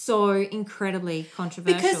time. So incredibly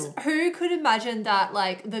controversial. Because who could imagine that,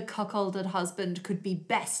 like, the cuckolded husband could be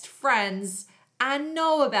best friends and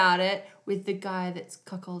know about it with the guy that's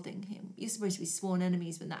cuckolding him? You're supposed to be sworn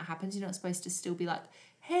enemies when that happens. You're not supposed to still be like,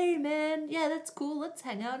 hey, man, yeah, that's cool. Let's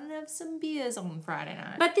hang out and have some beers on Friday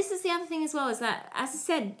night. But this is the other thing as well, is that, as I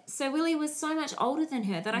said, Sir Willie was so much older than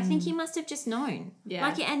her that I think he must have just known. Yeah.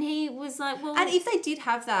 Like, and he was like, well... And if they did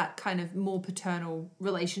have that kind of more paternal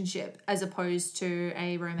relationship as opposed to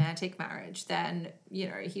a romantic marriage, then, you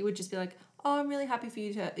know, he would just be like, oh, I'm really happy for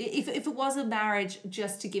you to... If it was a marriage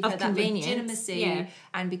just to give Of her that convenience, legitimacy yeah.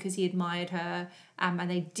 and because he admired her and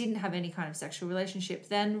they didn't have any kind of sexual relationship,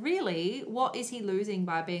 then really, what is he losing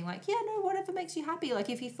by being like, yeah, no, whatever makes you happy? Like,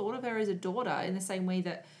 if he thought of her as a daughter in the same way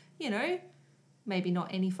that, you know... Maybe not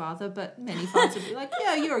any father, but many fathers would be like,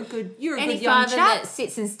 yeah, you're a good any young father chap. that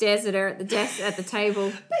sits and stares at her at the desk at the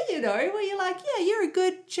table. But you know, where you're like, yeah, you're a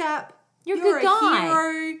good chap. You're a good guy.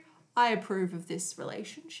 Hero. I approve of this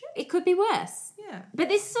relationship. It could be worse. Yeah. But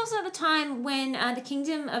this is also the time when the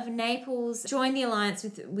Kingdom of Naples joined the alliance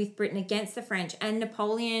with Britain against the French, and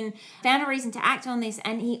Napoleon found a reason to act on this,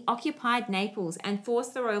 and he occupied Naples and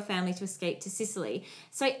forced the royal family to escape to Sicily.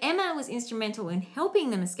 So Emma was instrumental in helping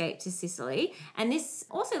them escape to Sicily, and this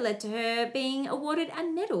also led to her being awarded a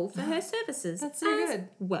medal for her services. That's so as good.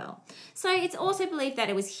 Well, so it's also believed that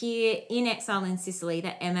it was here in exile in Sicily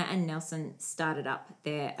that Emma and Nelson started up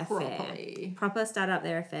their affair. Started up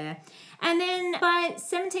their affair. And then by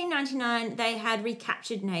 1799, they had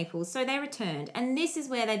recaptured Naples, so they returned. And this is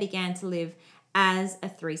where they began to live as a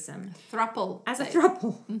threesome. Thruple. As a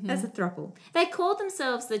throuple. As a throuple. They called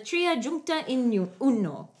themselves the Tria Junta in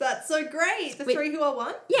Uno. That's so great. The three who are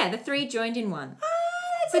one. Yeah, the three joined in one.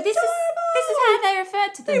 That's So this is how they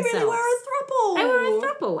referred to They themselves. really were a thruple. They were a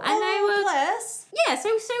throuple. And they were... bless. Yeah, so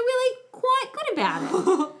really quite good about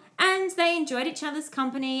it. And they enjoyed each other's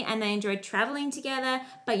company and they enjoyed travelling together.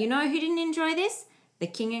 But you know who didn't enjoy this? The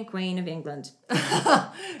King and Queen of England.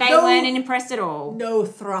 They weren't impressed at all. No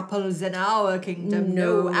thruples in our kingdom.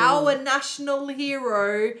 No. No. Our national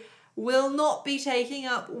hero will not be taking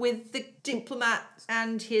up with the diplomat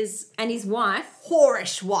and his wife.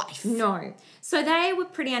 whorish wife. No. So they were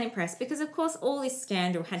pretty unimpressed because, of course, all this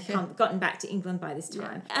scandal had gotten back to England by this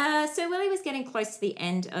time. So Willie was getting close to the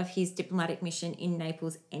end of his diplomatic mission in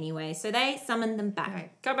Naples anyway. So they summoned them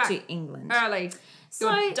back, Go back to England. early.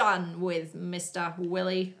 So- You're done with Mr.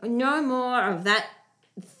 Willie. No more of that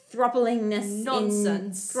thropplingness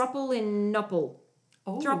Nonsense. Thropple in Nopple.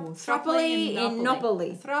 Oh, Throppoli in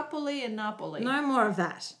Napoli. Throppoli in Napoli. No more of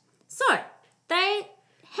that. So they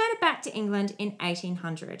headed back to England in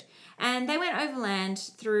 1800 and they went overland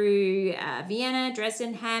through Vienna,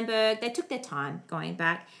 Dresden, Hamburg. They took their time going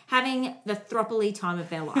back, having the throppily time of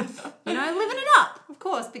their life. Living it up. Of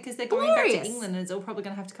course, because they're going back Glorious. to England and it's all probably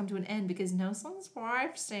going to have to come to an end because Nelson's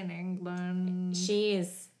wife's in England. She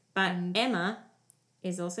is. But Emma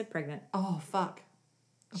is also pregnant. Oh, fuck.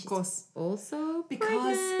 Of course. Also Because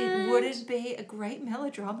pregnant. it wouldn't be a great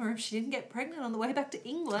melodrama if she didn't get pregnant on the way back to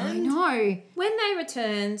England. I know. When they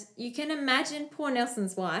returned, you can imagine poor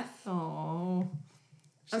Nelson's wife. Oh.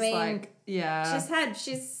 She's mean, like, yeah.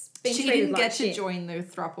 She's been She treated didn't like get to shit. join the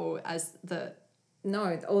throuple as the...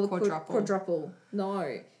 No, all the Quadruple. quadruple.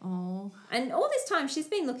 No. Oh. And all this time, she's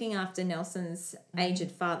been looking after Nelson's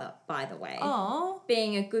aged father, by the way. Oh.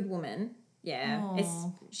 Being a good woman, yeah,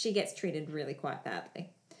 Aw. she gets treated really quite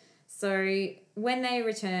badly. So when they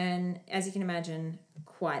return, as you can imagine,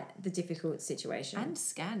 quite the difficult situation. And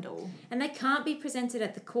scandal. And they can't be presented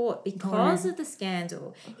at the court because of the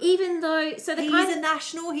scandal. Even though, so the kind He's of, a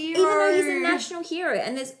national hero. even though he's a national hero,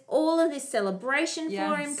 and there's all of this celebration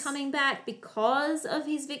for him Yes. coming back because of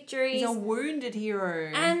his victories. He's a wounded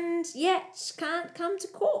hero. And yet can't come to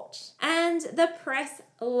court. And the press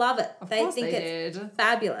love it. Of They course think they it's did.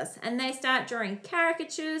 fabulous. And they start drawing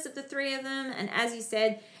caricatures of the three of them. And as you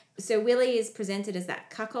said, so Willie is presented as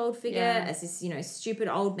that cuckold figure, Yeah. as this, stupid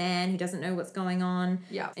old man who doesn't know what's going on.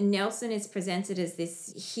 Yeah. And Nelson is presented as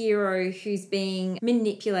this hero who's being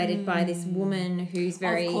manipulated by this woman who's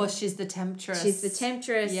very... Of course, she's the temptress. She's the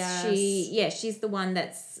temptress. Yes. She's the one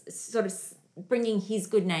that's sort of bringing his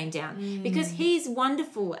good name down because he's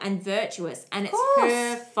wonderful and virtuous, and it's course.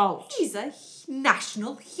 her fault. He's a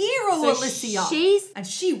national hero, So Alicia. And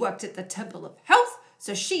she worked at the Temple of Health,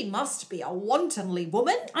 so she must be a wantonly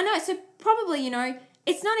woman. I know. So probably,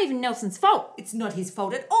 it's not even Nelson's fault. It's not his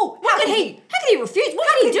fault at all. How could he refuse? What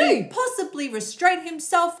could he He do? possibly restrain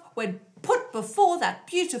himself when put before that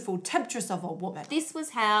beautiful temptress of a woman. This was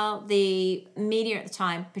how the media at the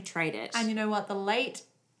time portrayed it. And you know what? The late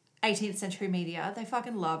 18th century media, they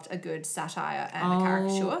fucking loved a good satire and a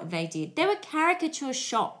caricature. They did. There were caricature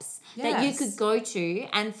shops that you Yes. could go to,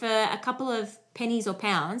 and for a couple of pennies or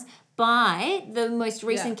pounds, buy the most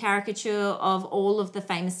recent caricature of all of the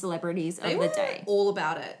famous celebrities They of were the day. all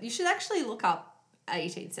about it. You should actually look up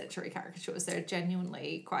 18th century caricatures. They're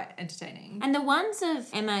genuinely quite entertaining. And the ones of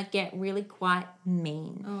Emma get really quite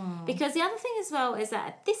mean. Because the other thing as well is that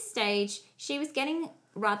at this stage, she was getting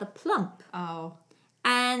rather plump. Oh.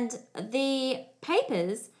 And the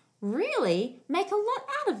papers really make a lot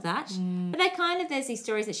out of that. But there's these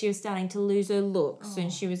stories that she was starting to lose her looks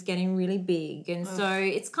and she was getting really big. And so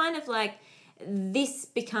it's kind of like this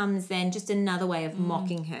becomes then just another way of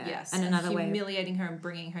mocking her. Yes. And another way of... humiliating her and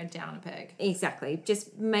bringing her down a peg. Exactly.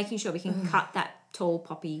 Just making sure we can cut that tall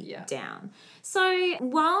poppy Yeah. down. So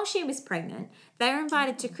while she was pregnant, they were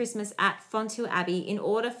invited to Christmas at Fonthill Abbey in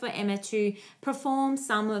order for Emma to perform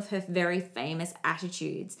some of her very famous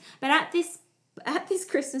attitudes. But at this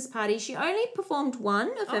Christmas party, she only performed one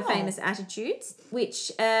of her famous attitudes,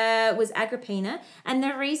 which was Agrippina. And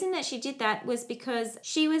the reason that she did that was because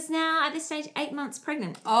she was now, at this stage, 8 months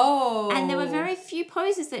pregnant. Oh. And there were very few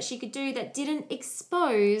poses that she could do that didn't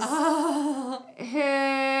expose her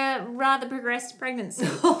rather progressed pregnancy.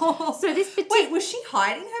 So this particular... Wait, was she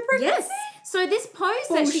hiding her pregnancy? Yes. So this pose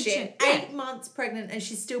that she... Bullshit. Yeah. 8 months pregnant and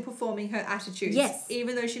she's still performing her attitudes. Yes.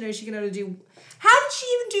 Even though she knows she can only do... How did she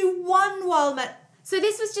even do one while... So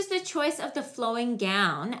this was just a choice of the flowing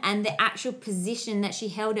gown and the actual position that she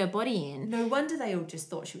held her body in. No wonder they all just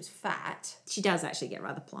thought she was fat. She does actually get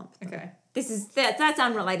rather plump. Though. Okay. That's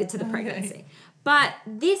unrelated to the pregnancy. But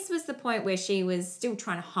this was the point where she was still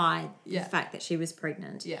trying to hide the fact that she was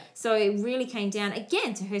pregnant. Yeah. So it really came down,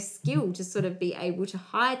 again, to her skill to sort of be able to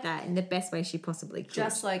hide that in the best way she possibly could.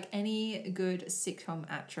 Just like any good sitcom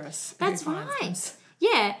actress. That's who finds right. themselves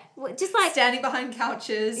Yeah. Just like... standing behind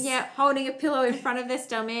couches. Yeah, holding a pillow in front of their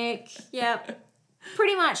stomach. Yep.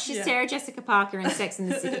 Pretty much she's Sarah Jessica Parker in Sex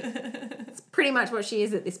and the City. It's pretty much what she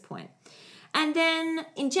is at this point. And then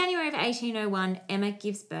in January of 1801, Emma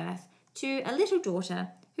gives birth to a little daughter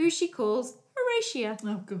who she calls Horatia.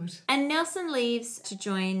 Oh, good. And Nelson leaves to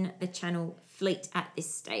join the Channel Fleet at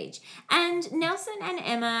this stage. And Nelson and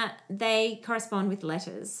Emma, they correspond with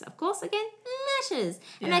letters. Of course, again, letters.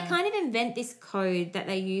 And they Yeah. kind of invent this code that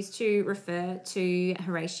they use to refer to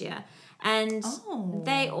Horatia. And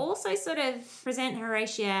they also sort of present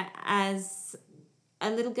Horatia as a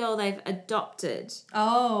little girl they've adopted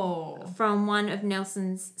Oh. from one of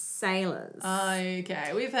Nelson's sailors.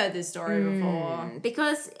 Okay. We've heard this story before.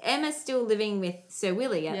 Because Emma's still living with Sir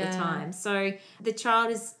Willie at the Yeah. time. So the child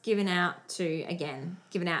is given out to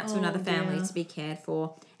another family dear. to be cared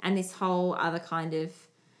for. And this whole other kind of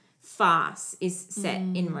farce is set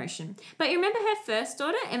in motion. But you remember her first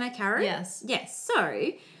daughter, Emma Carew? Yes. Yes.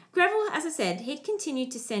 So Greville, as I said, he'd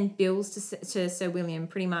continued to send bills to Sir William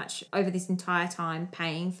pretty much over this entire time,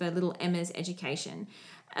 paying for little Emma's education.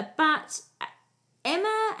 But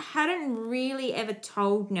Emma hadn't really ever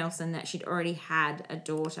told Nelson that she'd already had a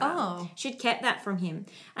daughter. Oh. She'd kept that from him.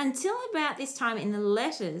 Until about this time in the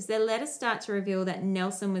letters, their letters start to reveal that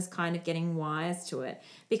Nelson was kind of getting wise to it,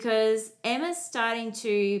 because Emma's starting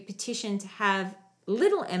to petition to have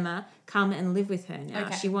little Emma come and live with her now.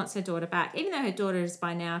 Okay. She wants her daughter back, even though her daughter is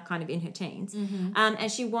by now kind of in her teens.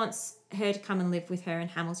 And she wants her to come and live with her in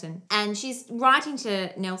Hamilton. And she's writing to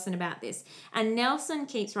Nelson about this. And Nelson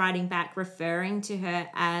keeps writing back, referring to her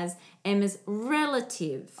as Emma's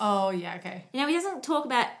relative. Oh, yeah, okay. Now, he doesn't talk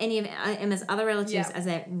about any of Emma's other relatives Yeah. as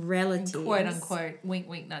their relatives. Quote unquote, wink,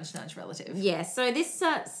 wink, nudge, nudge relative. Yeah, so this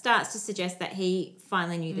starts to suggest that he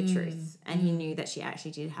finally knew the truth, and he knew that she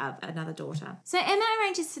actually did have another daughter. So Emma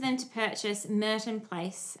arranges for them to purchase Merton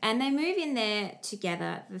Place, and they move in there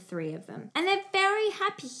together, the three of them. And they're very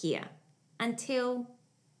happy here until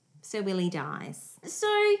Sir Willie dies. So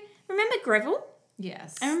remember Greville?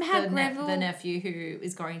 Yes. I remember how the Greville- the nephew who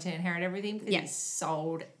is going to inherit everything because he Yes.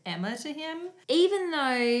 sold Emma to him. Even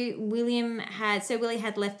though Sir Willie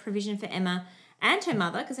had left provision for Emma and her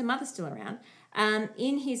mother, because her mother's still around,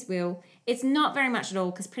 in his will, it's not very much at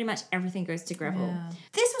all, because pretty much everything goes to Greville.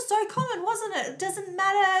 This was so common, wasn't it? It doesn't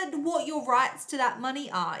matter what your rights to that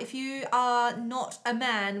money are. If you are not a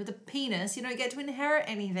man with a penis, you don't get to inherit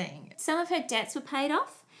anything. Some of her debts were paid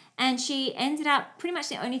off, and she ended up, pretty much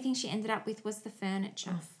the only thing she ended up with was the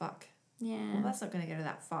furniture. Oh, fuck. Yeah. Well, that's not going to get her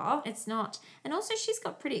that far. It's not. And also she's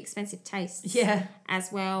got pretty expensive tastes. Yeah.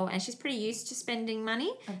 As well. And she's pretty used to spending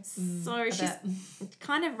money. So she's bet.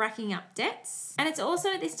 kind of racking up debts. And it's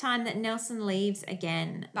also at this time that Nelson leaves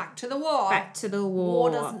again. Back to the war. Back to the war.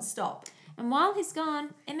 War doesn't stop. And while he's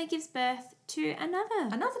gone, Emma gives birth to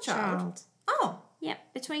Another child. Oh.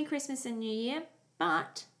 Yep, between Christmas and New Year.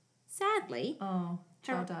 But sadly, Oh.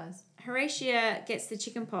 Child dies. Horatia gets the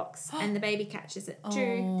chicken pox and the baby catches it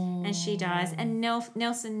too, Oh. and she dies. And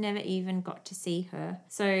Nelson never even got to see her.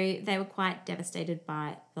 So they were quite devastated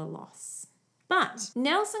by the loss. But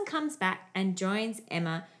Nelson comes back and joins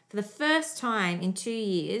Emma for the first time in 2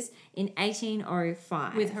 years in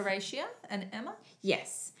 1805. With Horatia and Emma?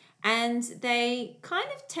 Yes. And they kind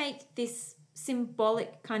of take this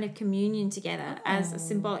symbolic kind of communion together as a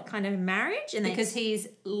symbolic kind of marriage. And Because he's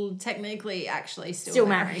technically actually still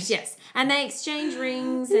married, yes. And they exchange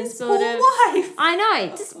rings and His sort poor of... wife. I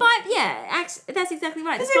know, despite, that's exactly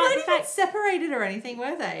right. Because they Despite weren't the even fact, separated or anything,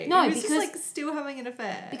 were they? No, He was because- just like still having an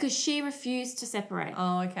affair. because she refused to separate.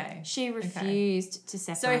 Oh, okay. She refused to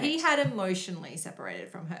So separate. he had emotionally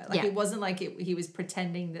separated from her. Like Yeah. it wasn't like he was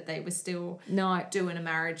pretending that they were still No. doing a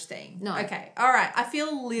marriage thing. No. Okay. All right. I feel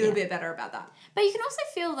a little Yeah. bit better about that. But you can also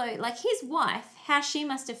feel, though, like his wife, how she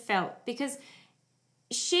must have felt, because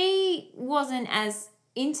she wasn't as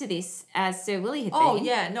into this as Sir Willie had Oh been.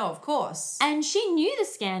 yeah. No. Of course. And she knew the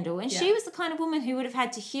scandal, and she Yeah. was the kind of woman who would have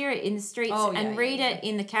had to hear it in the streets Oh, and yeah, read yeah, it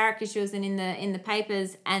in the caricatures and in the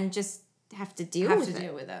papers and just have to deal have with to it.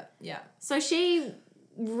 deal with it. Yeah. So she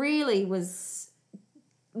really was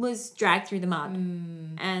dragged through the mud,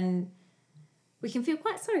 and we can feel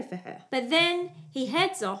quite sorry for her. But then he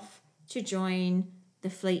heads off to join the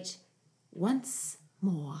fleet once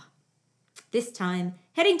more. This time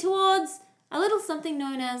heading towards a little something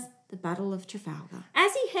known as the Battle of Trafalgar.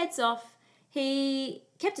 As he heads off, he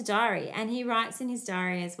kept a diary, and he writes in his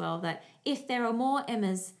diary as well that if there are more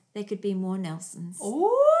Emmas, there could be more Nelsons.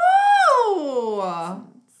 Ooh.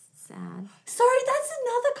 Sad. So that's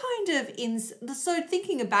another kind of so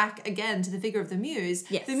thinking back again to the figure of the muse.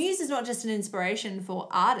 Yes. The muse is not just an inspiration for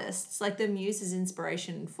artists, like the muse is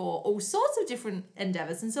inspiration for all sorts of different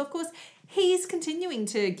endeavors. And so of course he's continuing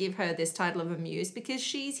to give her this title of a muse because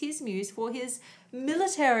she's his muse for his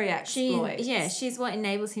military exploits. She's what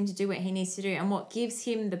enables him to do what he needs to do, and what gives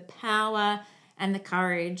him the power and the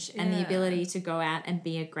courage and the Yeah. ability to go out and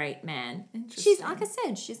be a great man. She's, Interesting. like I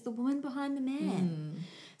said, she's the woman behind the man.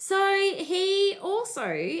 So he also,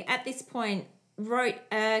 at this point, wrote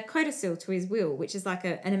a codicil to his will, which is like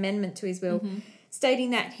an amendment to his will, stating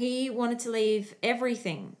that he wanted to leave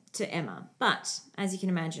everything to Emma. But, as you can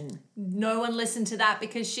imagine, No one listened to that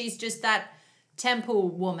because she's just that temple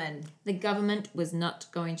woman. the government was not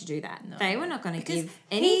going to do that. They were not going to Because give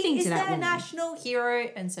anything he is to that their woman. national hero,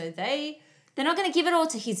 and so they They're not going to give it all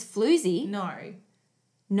to his floozy. no.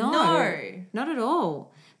 No, not at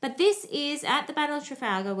all. But this is at the Battle of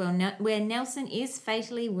Trafalgar where Nelson is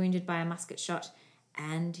fatally wounded by a musket shot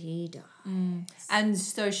and he dies. And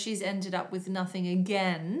so she's ended up with nothing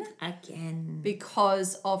again Again.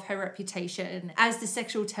 because of her reputation as the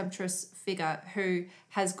sexual temptress figure who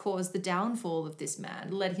has caused the downfall of this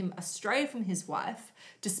man, led him astray from his wife.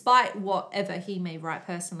 Despite whatever he may write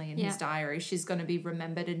personally in his Yeah. diary, she's going to be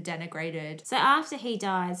remembered and denigrated. So after he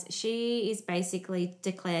dies, she is basically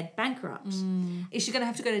declared bankrupt. Is she going to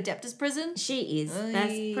have to go to debtor's prison? She is.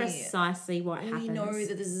 That's precisely what happens. We know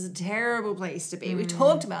that this is a terrible place to be. We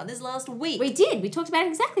talked about this last week. We did. We talked about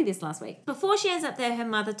exactly this last week. Before she ends up there, her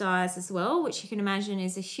mother dies as well, which you can imagine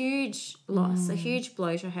is a huge loss, a huge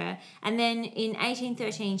blow to her. And then in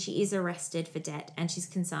 1813, she is arrested for debt and she's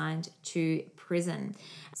consigned to prison.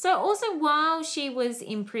 So also while she was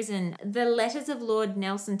in prison, the letters of Lord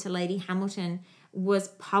Nelson to Lady Hamilton was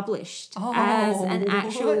published as an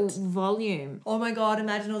actual what? volume. Oh my god,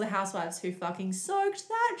 imagine all the housewives who fucking soaked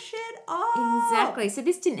that shit up. Exactly. So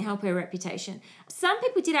this didn't help her reputation. Some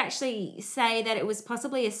people did actually say that it was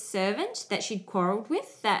possibly a servant that she'd quarrelled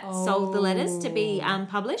with that sold the letters to be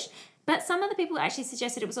published. But some other people actually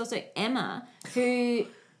suggested it was also Emma who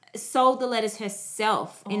sold the letters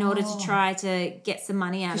herself in order to try to get some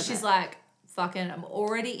money out of it. She's like, fucking, I'm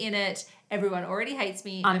already in it. Everyone already hates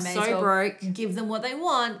me. I'm I may so as well broke. Give them what they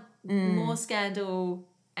want. More scandal.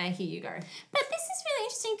 And here you go. But this is really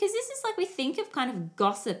interesting because this is like we think of kind of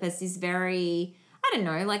gossip as this very, I don't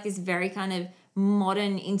know, like this very kind of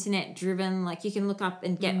modern internet driven, like you can look up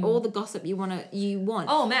and get all the gossip you want.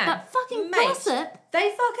 Oh man. But fucking Mate, gossip. They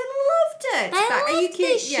fucking loved it. They Are you loved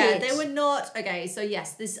this kidding? Yeah, shit. they were not. Okay, so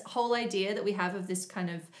yes, this whole idea that we have of this kind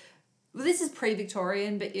of, well, this is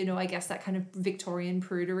pre-Victorian, but you know, I guess that kind of Victorian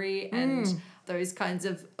prudery and those kinds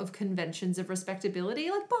of conventions of respectability,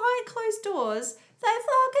 like behind closed doors, they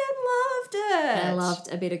fucking loved it. They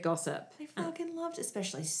loved a bit of gossip. They fucking loved,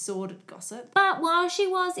 especially sordid gossip. But while she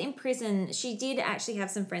was in prison, she did actually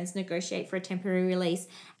have some friends negotiate for a temporary release.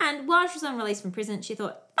 And while she was on release from prison, she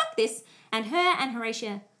thought, fuck this. And her and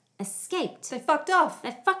Horatia escaped. They fucked off.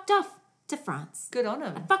 They fucked off to France. Good on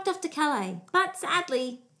them. Fucked off to Calais. But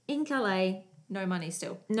sadly, in Calais, No money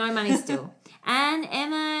still. no money still. And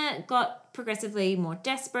Emma got progressively more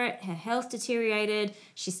desperate. Her health deteriorated.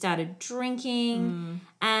 She started drinking.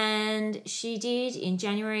 And she did, in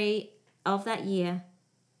January of that year,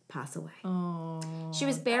 pass away. Oh. She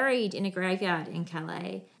was buried in a graveyard in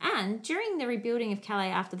Calais. And during the rebuilding of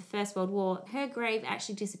Calais after the First World War, her grave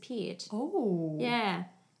actually disappeared. Oh. Yeah.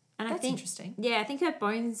 And I That's think, interesting. Yeah, I think her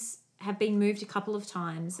bones have been moved a couple of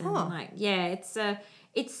times. And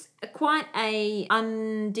it's quite a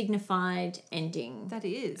undignified ending. That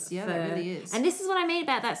is. Yeah, for- that really is. And this is what I mean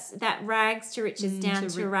about that rags to riches down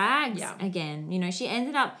to rags yeah. again. You know, she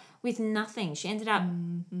ended up with nothing. She ended up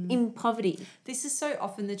in poverty. This is so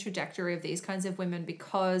often the trajectory of these kinds of women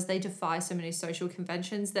because they defy so many social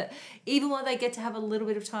conventions that even while they get to have a little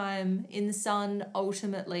bit of time in the sun,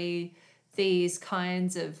 ultimately these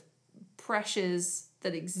kinds of pressures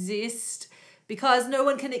that exist because no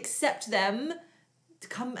one can accept them to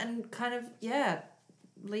come and kind of,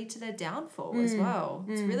 lead to their downfall as well.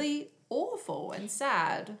 It's really awful and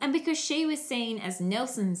sad. And because she was seen as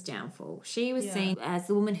Nelson's downfall, she was seen as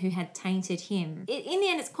the woman who had tainted him. In the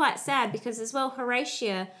end, it's quite sad because as well,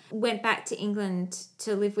 Horatia went back to England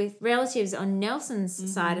to live with relatives on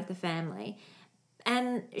Nelson's side of the family.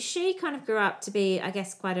 And she kind of grew up to be, I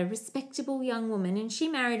guess, quite a respectable young woman, and she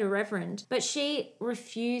married a reverend, but she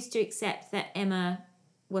refused to accept that Emma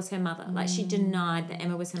was her mother. Like, she denied that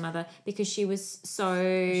Emma was her mother because she was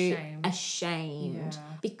so ashamed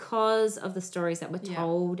because of the stories that were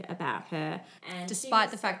told about her. And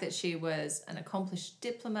Despite the fact that she was an accomplished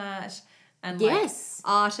diplomat and Yes.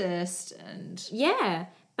 artist and Yeah,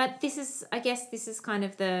 but this is kind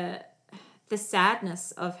of the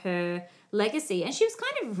sadness of her legacy. And she was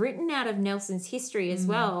kind of written out of Nelson's history as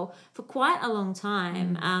well for quite a long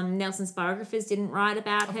time. Nelson's biographers didn't write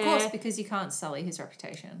about her. Of course, because you can't sully his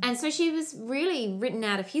reputation. And so she was really written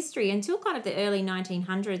out of history until kind of the early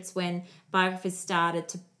 1900s when biographers started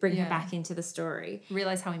to bring her back into the story.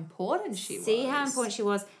 Realize how important she was. See how important she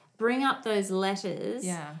was. Bring up those letters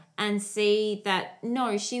and see that,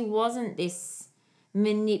 no, she wasn't this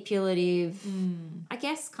manipulative, I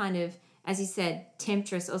guess kind of, as you said,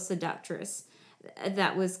 temptress or seductress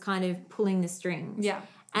that was kind of pulling the strings. Yeah.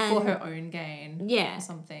 And for her own gain. Yeah. Or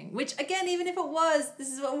something. Which, again, even if it was,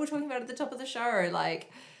 this is what we were talking about at the top of the show.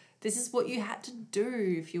 Like, this is what you had to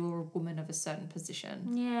do if you were a woman of a certain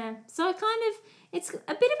position. Yeah. So it's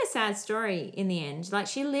a bit of a sad story in the end. Like,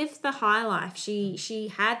 she lived the high life.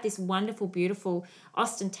 She had this wonderful, beautiful,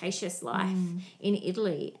 ostentatious life in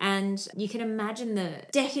Italy. And you can imagine the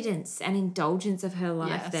decadence and indulgence of her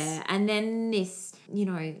life there. And then this,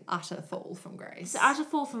 utter fall from grace. Utter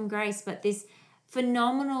fall from grace, but this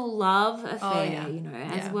phenomenal love affair,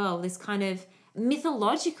 as well. This kind of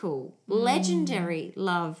mythological, legendary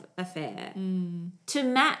love affair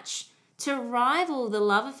to rival the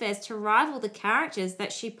love affairs, to rival the characters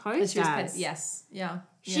that she posed as. Yes, yeah.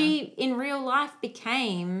 She, in real life,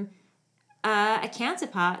 became a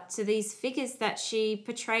counterpart to these figures that she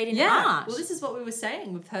portrayed in art. Well, this is what we were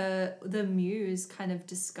saying with her, the muse kind of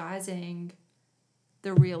disguising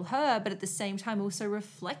the real her, but at the same time also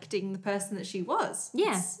reflecting the person that she was.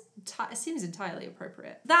 Yeah. It seems entirely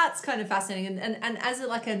appropriate. That's kind of fascinating. And as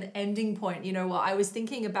an ending point, I was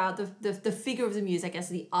thinking about the figure of the muse, I guess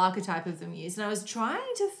the archetype of the muse, and I was trying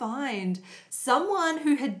to find someone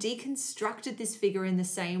who had deconstructed this figure in the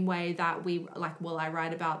same way that I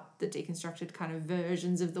write about the deconstructed kind of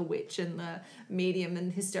versions of the witch and the medium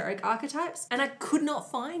and hysteric archetypes, and I could not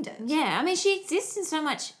find it. Yeah, I mean, she exists in so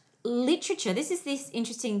much literature. This is this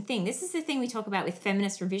interesting thing. This is the thing we talk about with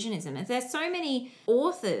feminist revisionism. There's so many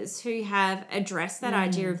authors who have addressed that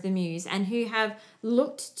idea of the muse and who have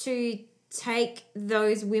looked to take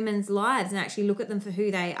those women's lives and actually look at them for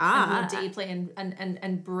who they are. And more deeply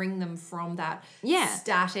and bring them from that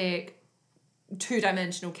static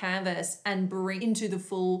two-dimensional canvas and bring into the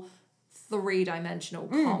full three-dimensional,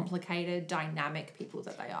 complicated, dynamic people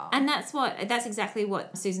that they are. And that's exactly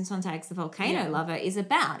what Susan Sontag's The Volcano Lover is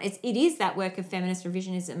about. It is that work of feminist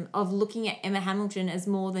revisionism, of looking at Emma Hamilton as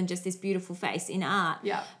more than just this beautiful face in art.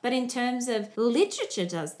 Yeah. But in terms of literature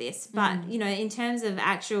does this, but in terms of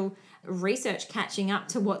actual research catching up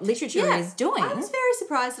to what literature is doing. I was very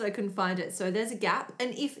surprised that I couldn't find it. So there's a gap.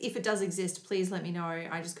 And if it does exist, please let me know.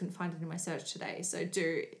 I just couldn't find it in my search today. So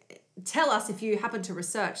do tell us if you happen to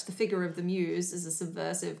research the figure of the muse as a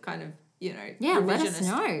subversive kind of, let us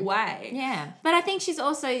know. way. Yeah. But I think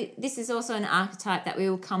this is also an archetype that we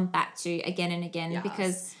will come back to again and again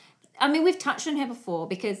because, I mean, we've touched on her before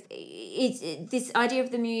because this idea of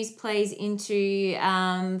the muse plays into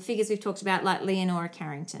figures we've talked about like Leonora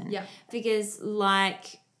Carrington. Yeah. Figures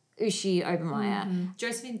like Uschi Obermeyer.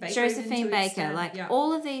 Josephine Baker.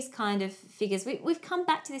 All of these kind of figures. We've come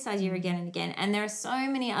back to this idea again and again, and there are so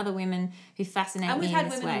many other women who fascinate me in this way. And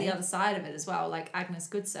we've had women on the other side of it as well, like Agnes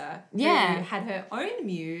Goodsir, who had her own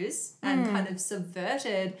muse and kind of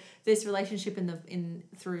subverted this relationship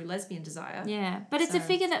through lesbian desire. Yeah, but it's a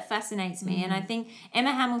figure that fascinates me, and I think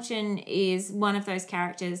Emma Hamilton is one of those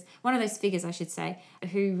figures, I should say,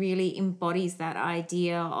 who really embodies that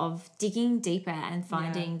idea of digging deeper and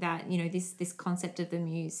finding that, this concept of the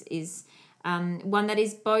muse is one that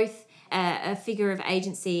is both a figure of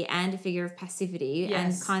agency and a figure of passivity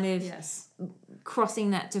and kind of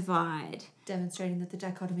crossing that divide. Demonstrating that the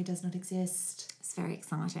dichotomy does not exist. It's very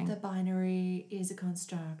exciting. The binary is a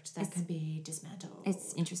construct that can be dismantled.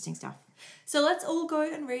 It's interesting stuff. So let's all go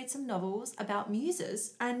and read some novels about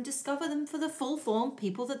muses and discover them for the full form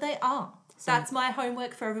people that they are. That's my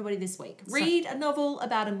homework for everybody this week. Read a novel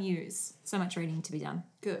about a muse. So much reading to be done.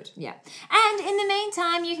 Good. Yeah. And in the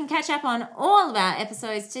meantime, you can catch up on all of our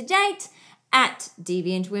episodes to date at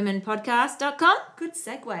deviantwomenpodcast.com. Good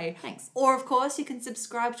segue. Thanks. Or, of course, you can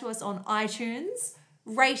subscribe to us on iTunes,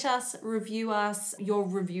 rate us, review us. Your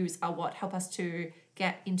reviews are what help us to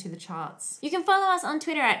get into the charts. You can follow us on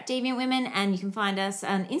Twitter at Deviant Women, and you can find us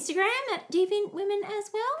on Instagram at Deviant Women as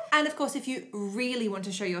well. And, of course, if you really want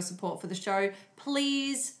to show your support for the show,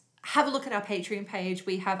 please have a look at our Patreon page.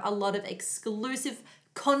 We have a lot of exclusive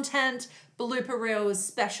content, blooper reels,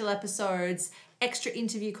 special episodes, extra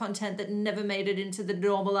interview content that never made it into the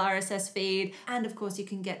normal RSS feed. And of course, you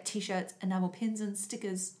can get t-shirts, enamel pins and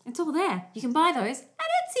stickers. It's all there. You can buy those at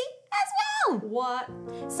Etsy as well. What?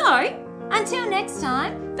 So, until next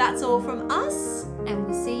time, that's all from us. And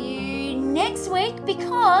we'll see you next week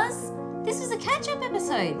because catch-up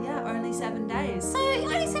episode. Yeah, only 7 days. So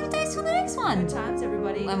only 7 days till the next one. Good times,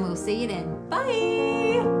 everybody. And we'll see you then.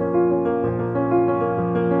 Bye.